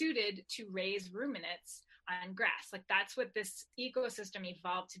uniquely suited to raise ruminants on grass. Like, that's what this ecosystem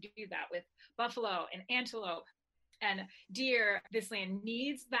evolved to do, that with buffalo and antelope and deer. This land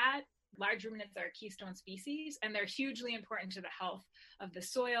needs that. Large ruminants are a keystone species, and they're hugely important to the health of the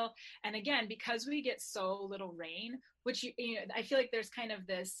soil. And again, because we get so little rain, which I feel like there's kind of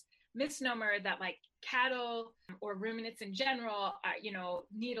this misnomer that like cattle or ruminants in general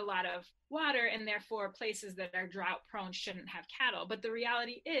need a lot of water, and therefore places that are drought prone shouldn't have cattle. But the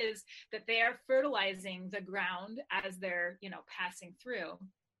reality is that they are fertilizing the ground as they're passing through.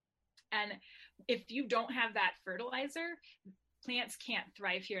 And if you don't have that fertilizer, plants can't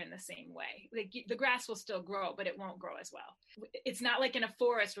thrive here in the same way. Like, the grass will still grow, but it won't grow as well. It's not like in a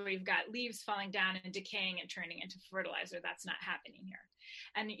forest where you've got leaves falling down and decaying and turning into fertilizer. That's not happening here.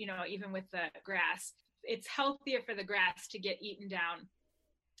 And, even with the grass, it's healthier for the grass to get eaten down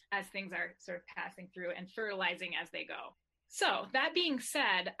as things are sort of passing through and fertilizing as they go. So that being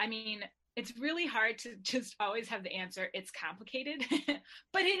said, I mean, it's really hard to just always have the answer. It's complicated,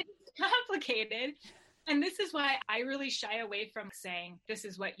 but it is complicated. And this is why I really shy away from saying, this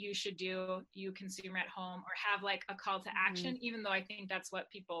is what you should do, you consumer at home, or have like a call to action, even though I think that's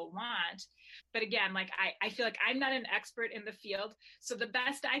what people want. But again, like I feel like I'm not an expert in the field. So the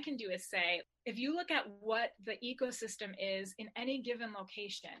best I can do is say, if you look at what the ecosystem is in any given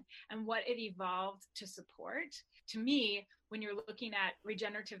location and what it evolved to support, to me, when you're looking at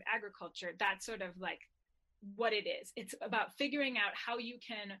regenerative agriculture, that's sort of like what it is. It's about figuring out how you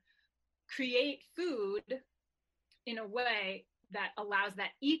can create food in a way that allows that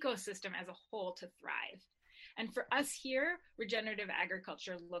ecosystem as a whole to thrive. And for us here, regenerative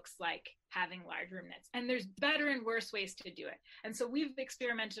agriculture looks like having large ruminants. And there's better and worse ways to do it. And so we've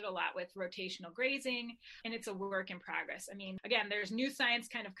experimented a lot with rotational grazing, and it's a work in progress. I mean, again, there's new science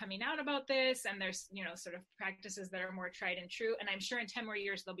kind of coming out about this, and there's, sort of practices that are more tried and true. And I'm sure in 10 more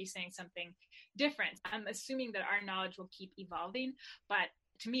years, they'll be saying something different. I'm assuming that our knowledge will keep evolving, but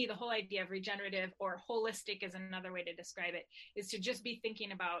to me, the whole idea of regenerative, or holistic is another way to describe it, is to just be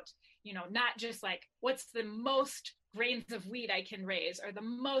thinking about, not just like, what's the most grains of wheat I can raise or the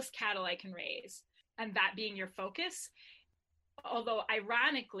most cattle I can raise, and that being your focus. Although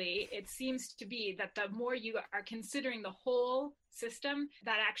ironically, it seems to be that the more you are considering the whole system,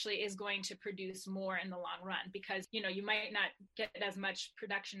 that actually is going to produce more in the long run, because you might not get as much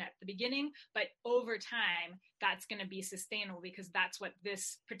production at the beginning, but over time that's going to be sustainable, because that's what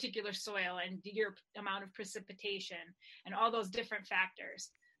this particular soil and your amount of precipitation and all those different factors,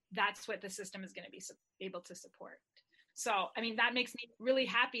 that's what the system is going to be able to support. So, I mean, that makes me really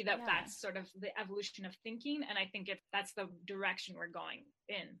happy that that's sort of the evolution of thinking. And I think that's the direction we're going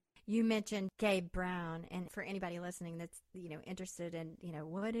in. You mentioned Gabe Brown, and for anybody listening that's, interested in,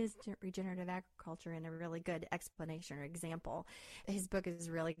 what is regenerative agriculture, and a really good explanation or example, his book is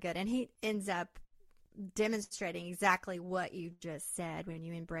really good. And he ends up demonstrating exactly what you just said. When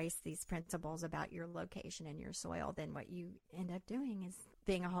you embrace these principles about your location and your soil, then what you end up doing is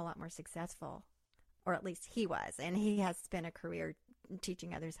being a whole lot more successful. Or at least he was, and he has spent a career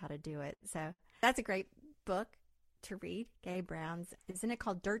teaching others how to do it. So that's a great book to read, Gabe Brown's. Isn't it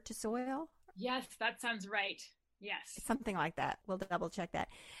called Dirt to Soil? Yes, that sounds right. Yes. Something like that. We'll double check that.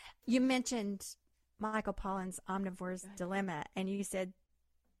 You mentioned Michael Pollan's Omnivore's Dilemma, and you said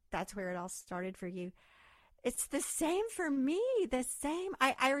that's where it all started for you. It's the same for me. The same.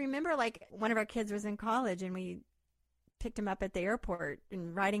 I remember like one of our kids was in college and we picked him up at the airport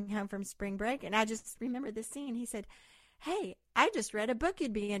and riding home from spring break. And I just remember this scene. He said, "Hey, I just read a book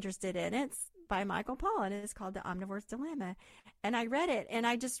you'd be interested in. It's by Michael Pollan. It's called The Omnivore's Dilemma." And I read it. And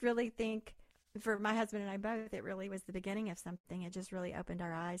I just really think for my husband and I both, it really was the beginning of something. It just really opened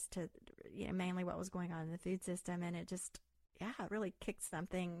our eyes to, mainly what was going on in the food system. And it just, it really kicked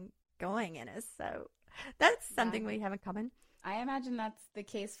something going in us. So that's something we have in common. I imagine that's the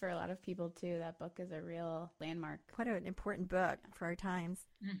case for a lot of people too. That book is a real landmark. What an important book for our times.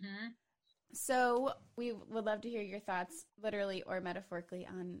 Mm-hmm. So we would love to hear your thoughts, literally or metaphorically,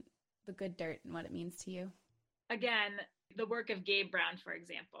 on the good dirt and what it means to you. Again, the work of Gabe Brown, for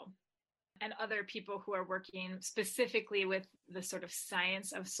example, and other people who are working specifically with the sort of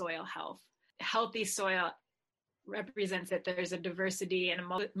science of soil health. Healthy soil represents that there's a diversity and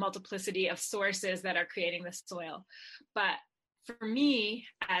a multiplicity of sources that are creating the soil. But for me,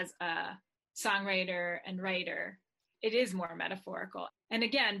 as a songwriter and writer, it is more metaphorical. And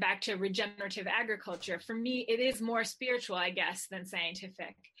again, back to regenerative agriculture, for me, it is more spiritual, I guess, than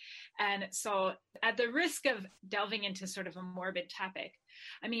scientific. And so at the risk of delving into sort of a morbid topic,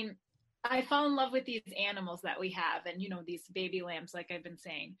 I mean, I fall in love with these animals that we have and, these baby lambs, like I've been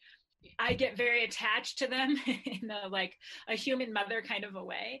saying. I get very attached to them in a human mother kind of a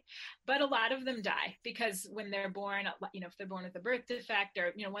way, but a lot of them die because when they're born, if they're born with a birth defect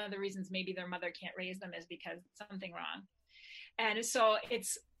or, one of the reasons maybe their mother can't raise them is because something wrong. And so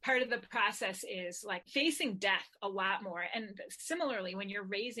it's part of the process is like facing death a lot more. And similarly, when you're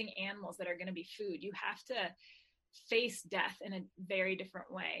raising animals that are going to be food, you have to face death in a very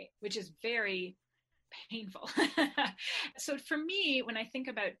different way, which is very painful. So for me, when I think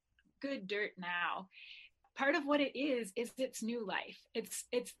about good dirt now, part of what it is it's new life. It's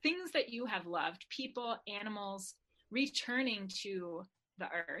things that you have loved, people, animals, returning to the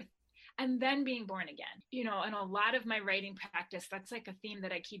earth and then being born again. In a lot of my writing practice, that's like a theme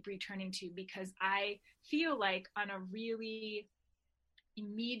that I keep returning to because I feel like on a really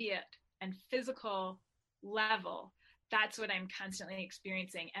immediate and physical level, that's what I'm constantly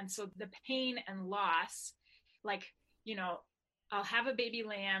experiencing. And so the pain and loss, I'll have a baby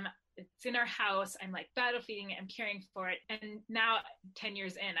lamb, it's in our house, I'm like battle feeding it, I'm caring for it. And now 10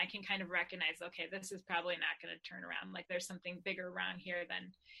 years in, I can kind of recognize, okay, this is probably not going to turn around. Like there's something bigger around here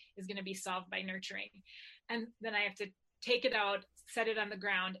than is going to be solved by nurturing. And then I have to take it out, set it on the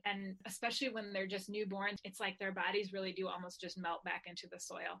ground. And especially when they're just newborn, it's like their bodies really do almost just melt back into the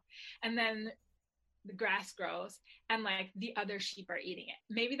soil. And then the grass grows and like the other sheep are eating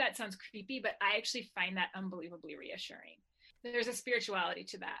it. Maybe that sounds creepy, but I actually find that unbelievably reassuring. There's a spirituality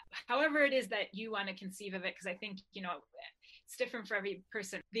to that. However it is that you want to conceive of it, because I think, it's different for every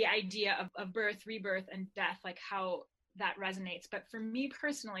person. The idea of birth, rebirth, and death, like how that resonates. But for me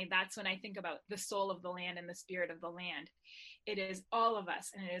personally, that's when I think about the soul of the land and the spirit of the land. It is all of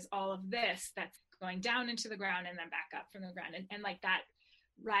us, and it is all of this that's going down into the ground and then back up from the ground. And like that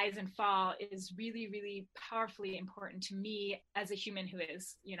rise and fall is really, really powerfully important to me as a human who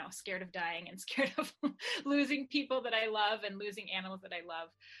is, scared of dying and scared of losing people that I love and losing animals that I love.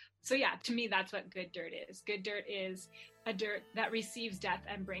 So yeah, to me, that's what good dirt is. Good dirt is a dirt that receives death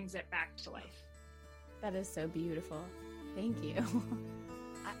and brings it back to life. That is so beautiful. Thank you.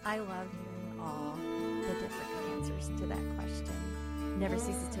 I love hearing all the different answers to that question. Never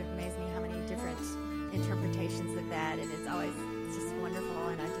ceases to amaze me how many different interpretations of that, and it's just wonderful,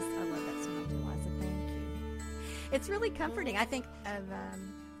 and I love that so much, Eliza. Thank you. It's really comforting. I think of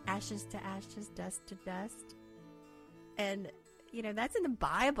ashes to ashes, dust to dust, and that's in the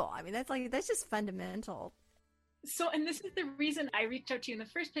Bible. I mean, that's just fundamental. So, and this is the reason I reached out to you in the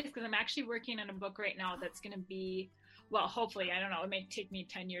first place, because I'm actually working on a book right now that's going to be, well, hopefully, I don't know, it may take me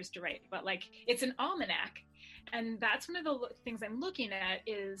 10 years to write, but it's an almanac. And that's one of the things I'm looking at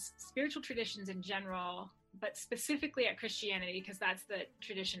is spiritual traditions in general, but specifically at Christianity, because that's the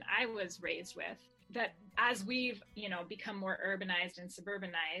tradition I was raised with, that as we've, become more urbanized and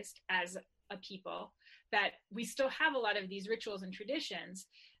suburbanized as a people, that we still have a lot of these rituals and traditions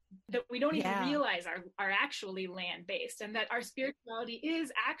that we don't even realize are actually land-based, and that our spirituality is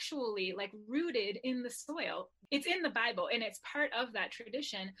actually rooted in the soil. It's in the Bible and it's part of that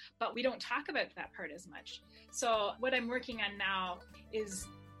tradition, but we don't talk about that part as much. So what I'm working on now is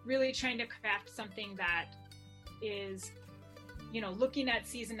really trying to craft something that is, looking at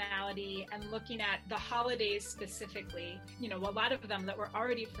seasonality and looking at the holidays specifically, a lot of them that we're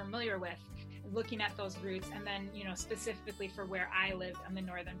already familiar with, looking at those roots. And then, specifically for where I live on the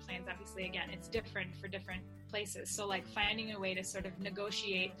Northern Plains, obviously, again, it's different for different places. So like finding a way to sort of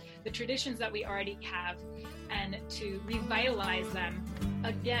negotiate the traditions that we already have and to revitalize them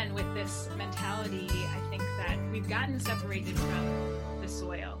again with this mentality. I think that we've gotten separated from the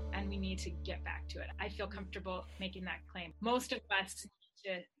soil and we need to get back to it. I feel comfortable making that claim. Most of us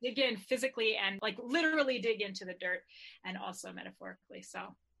to dig in physically and like literally dig into the dirt and also metaphorically. So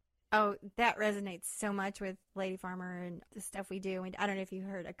oh, that resonates so much with Lady Farmer and the stuff we do. And I don't know if you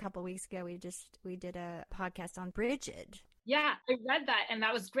heard, a couple of weeks ago we did a podcast on Bridget. Yeah, I read that, and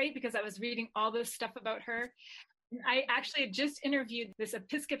that was great because I was reading all this stuff about her. I actually had just interviewed this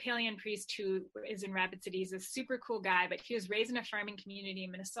Episcopalian priest who is in Rapid City. He's a super cool guy, but he was raised in a farming community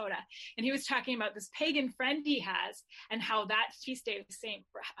in Minnesota. And he was talking about this pagan friend he has and how that feast day of Saint,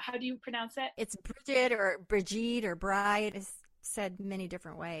 how do you pronounce it? It's Bridget or Brigitte or Bride. It's said many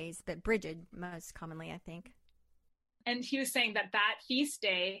different ways, but Bridget most commonly, I think. And he was saying that feast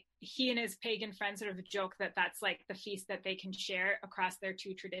day, he and his pagan friends sort of joke that that's like the feast that they can share across their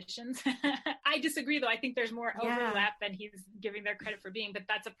two traditions. I disagree, though. I think there's more overlap than he's giving their credit for being, but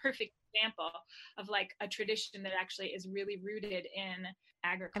that's a perfect example of like a tradition that actually is really rooted in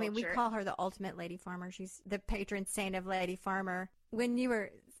agriculture. I mean, we call her the ultimate Lady Farmer. She's the patron saint of Lady Farmer. When you were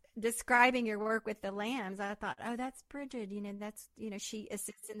describing your work with the lambs, I thought, oh, that's Bridget. She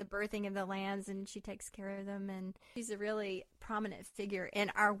assists in the birthing of the lambs and she takes care of them. And she's a really prominent figure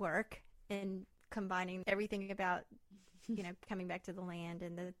in our work in combining everything about, coming back to the land.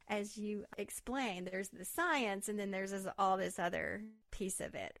 And as you explained, there's the science and then there's all this other piece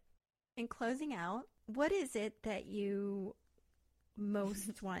of it. In closing out, what is it that you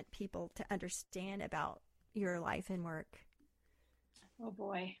most want people to understand about your life and work? Oh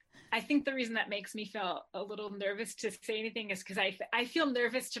boy. I think the reason that makes me feel a little nervous to say anything is because I feel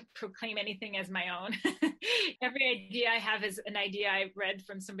nervous to proclaim anything as my own. Every idea I have is an idea I read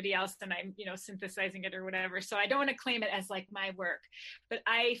from somebody else and I'm, synthesizing it or whatever. So I don't want to claim it as like my work, but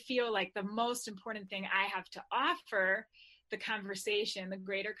I feel like the most important thing I have to offer the conversation, the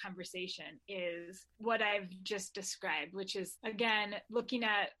greater conversation, is what I've just described, which is, again, looking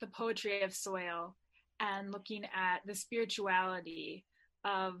at the poetry of soil and looking at the spirituality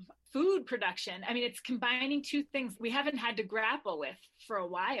of food production. I mean, it's combining two things we haven't had to grapple with for a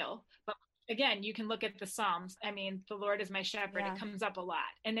while. But again, you can look at the Psalms. I mean, the Lord is my shepherd. Yeah. It comes up a lot.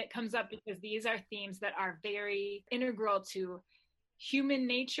 And it comes up because these are themes that are very integral to human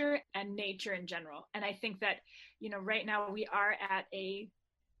nature and nature in general. And I think that, right now we are at a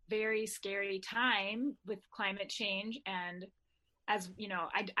very scary time with climate change. And as you know,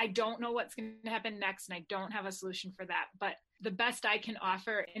 I don't know what's going to happen next, and I don't have a solution for that. But the best I can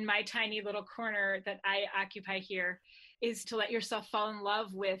offer in my tiny little corner that I occupy here is to let yourself fall in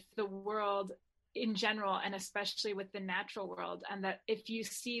love with the world in general, and especially with the natural world. And that if you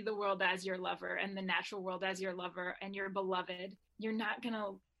see the world as your lover and the natural world as your lover and your beloved, you're not going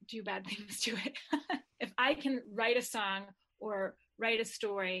to do bad things to it. If I can write a song or write a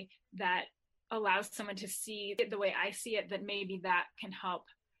story that allows someone to see it the way I see it, that maybe that can help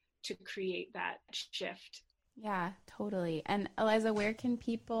to create that shift. Yeah, totally. And Eliza, where can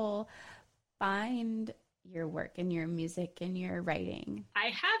people find your work and your music and your writing? I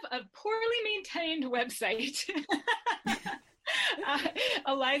have a poorly maintained website.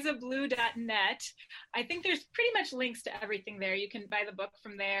 elizablue.net. I think there's pretty much links to everything there. You can buy the book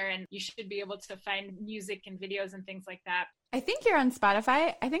from there, and you should be able to find music and videos and things like that. I think you're on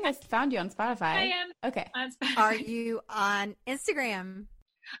Spotify. I think I found you on Spotify. I am. Okay. On Spotify. Are you on Instagram?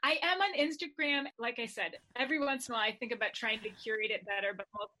 I am on Instagram. Like I said, every once in a while I think about trying to curate it better, but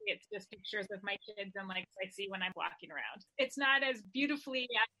mostly it's just pictures with my kids and like I see when I'm walking around. It's not as beautifully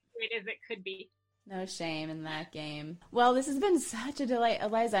accurate as it could be. No shame in that game. Well, this has been such a delight,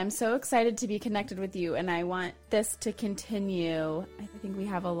 Eliza. I'm so excited to be connected with you, and I want this to continue. I think we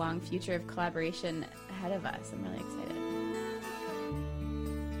have a long future of collaboration ahead of us. I'm really excited.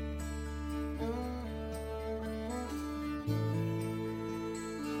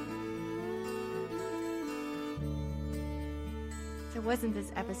 So wasn't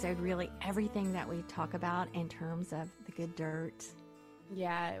this episode really everything that we talk about in terms of the good dirt?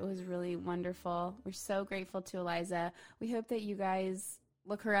 Yeah, it was really wonderful. We're so grateful to Eliza. We hope that you guys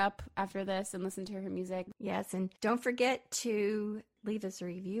look her up after this and listen to her music. Yes, and don't forget to leave us a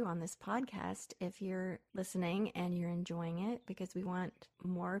review on this podcast if you're listening and you're enjoying it, because we want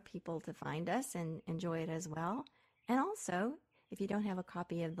more people to find us and enjoy it as well. And also, if you don't have a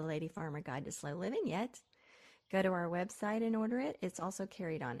copy of the Lady Farmer Guide to Slow Living yet, Go to our website and order it. It's also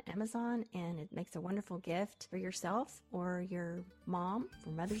carried on Amazon, and it makes a wonderful gift for yourself or your mom for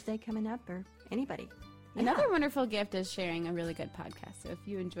Mother's Day coming up, or anybody. Yeah. Another wonderful gift is sharing a really good podcast. So if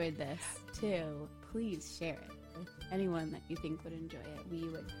you enjoyed this too, please share it with anyone that you think would enjoy it. We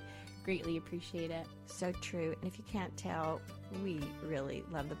would greatly appreciate it. So true. And if you can't tell, we really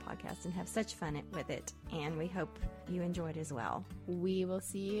love the podcast and have such fun with it. And we hope you enjoyed as well. We will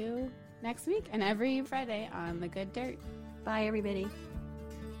see you next week and every Friday on The Good Dirt. Bye, everybody.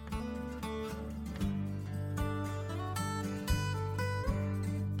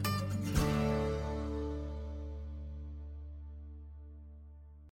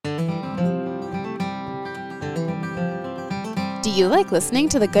 Do you like listening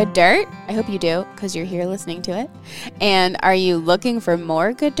to The Good Dirt? I hope you do, because you're here listening to it. And are you looking for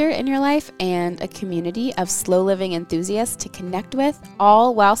more good dirt in your life and a community of slow living enthusiasts to connect with,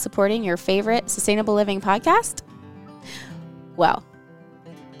 all while supporting your favorite sustainable living podcast? Well,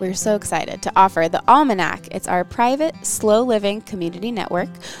 we're so excited to offer the Almanac. It's our private, slow living community network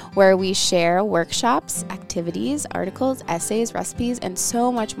where we share workshops, activities, articles, essays, recipes, and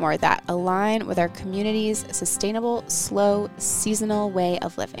so much more that align with our community's sustainable, slow, seasonal way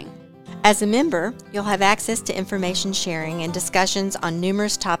of living. As a member, you'll have access to information sharing and discussions on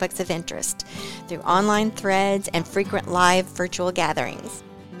numerous topics of interest through online threads and frequent live virtual gatherings.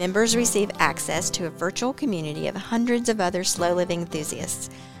 Members receive access to a virtual community of hundreds of other slow living enthusiasts,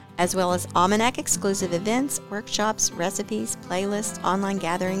 as well as Almanac exclusive events, workshops, recipes, playlists, online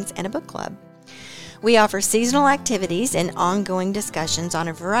gatherings, and a book club. We offer seasonal activities and ongoing discussions on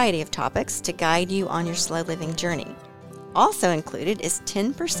a variety of topics to guide you on your slow living journey. Also included is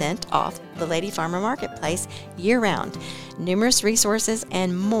 10% off the Lady Farmer Marketplace year-round, numerous resources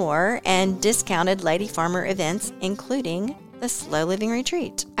and more, and discounted Lady Farmer events, including the Slow Living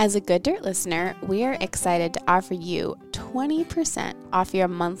Retreat. As a Good Dirt listener, we are excited to offer you 20% off your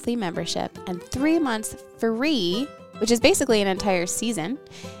monthly membership and 3 months free, which is basically an entire season,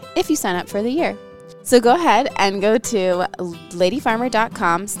 if you sign up for the year. So go ahead and go to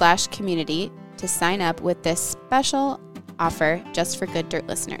ladyfarmer.com/community to sign up with this special offer just for Good Dirt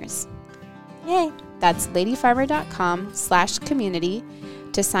listeners. Yay! That's ladyfarmer.com/community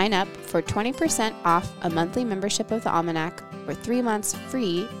to sign up for 20% off a monthly membership of the Almanac or 3 months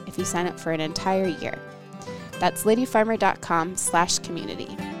free if you sign up for an entire year. That's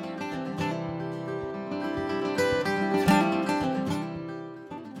ladyfarmer.com/community.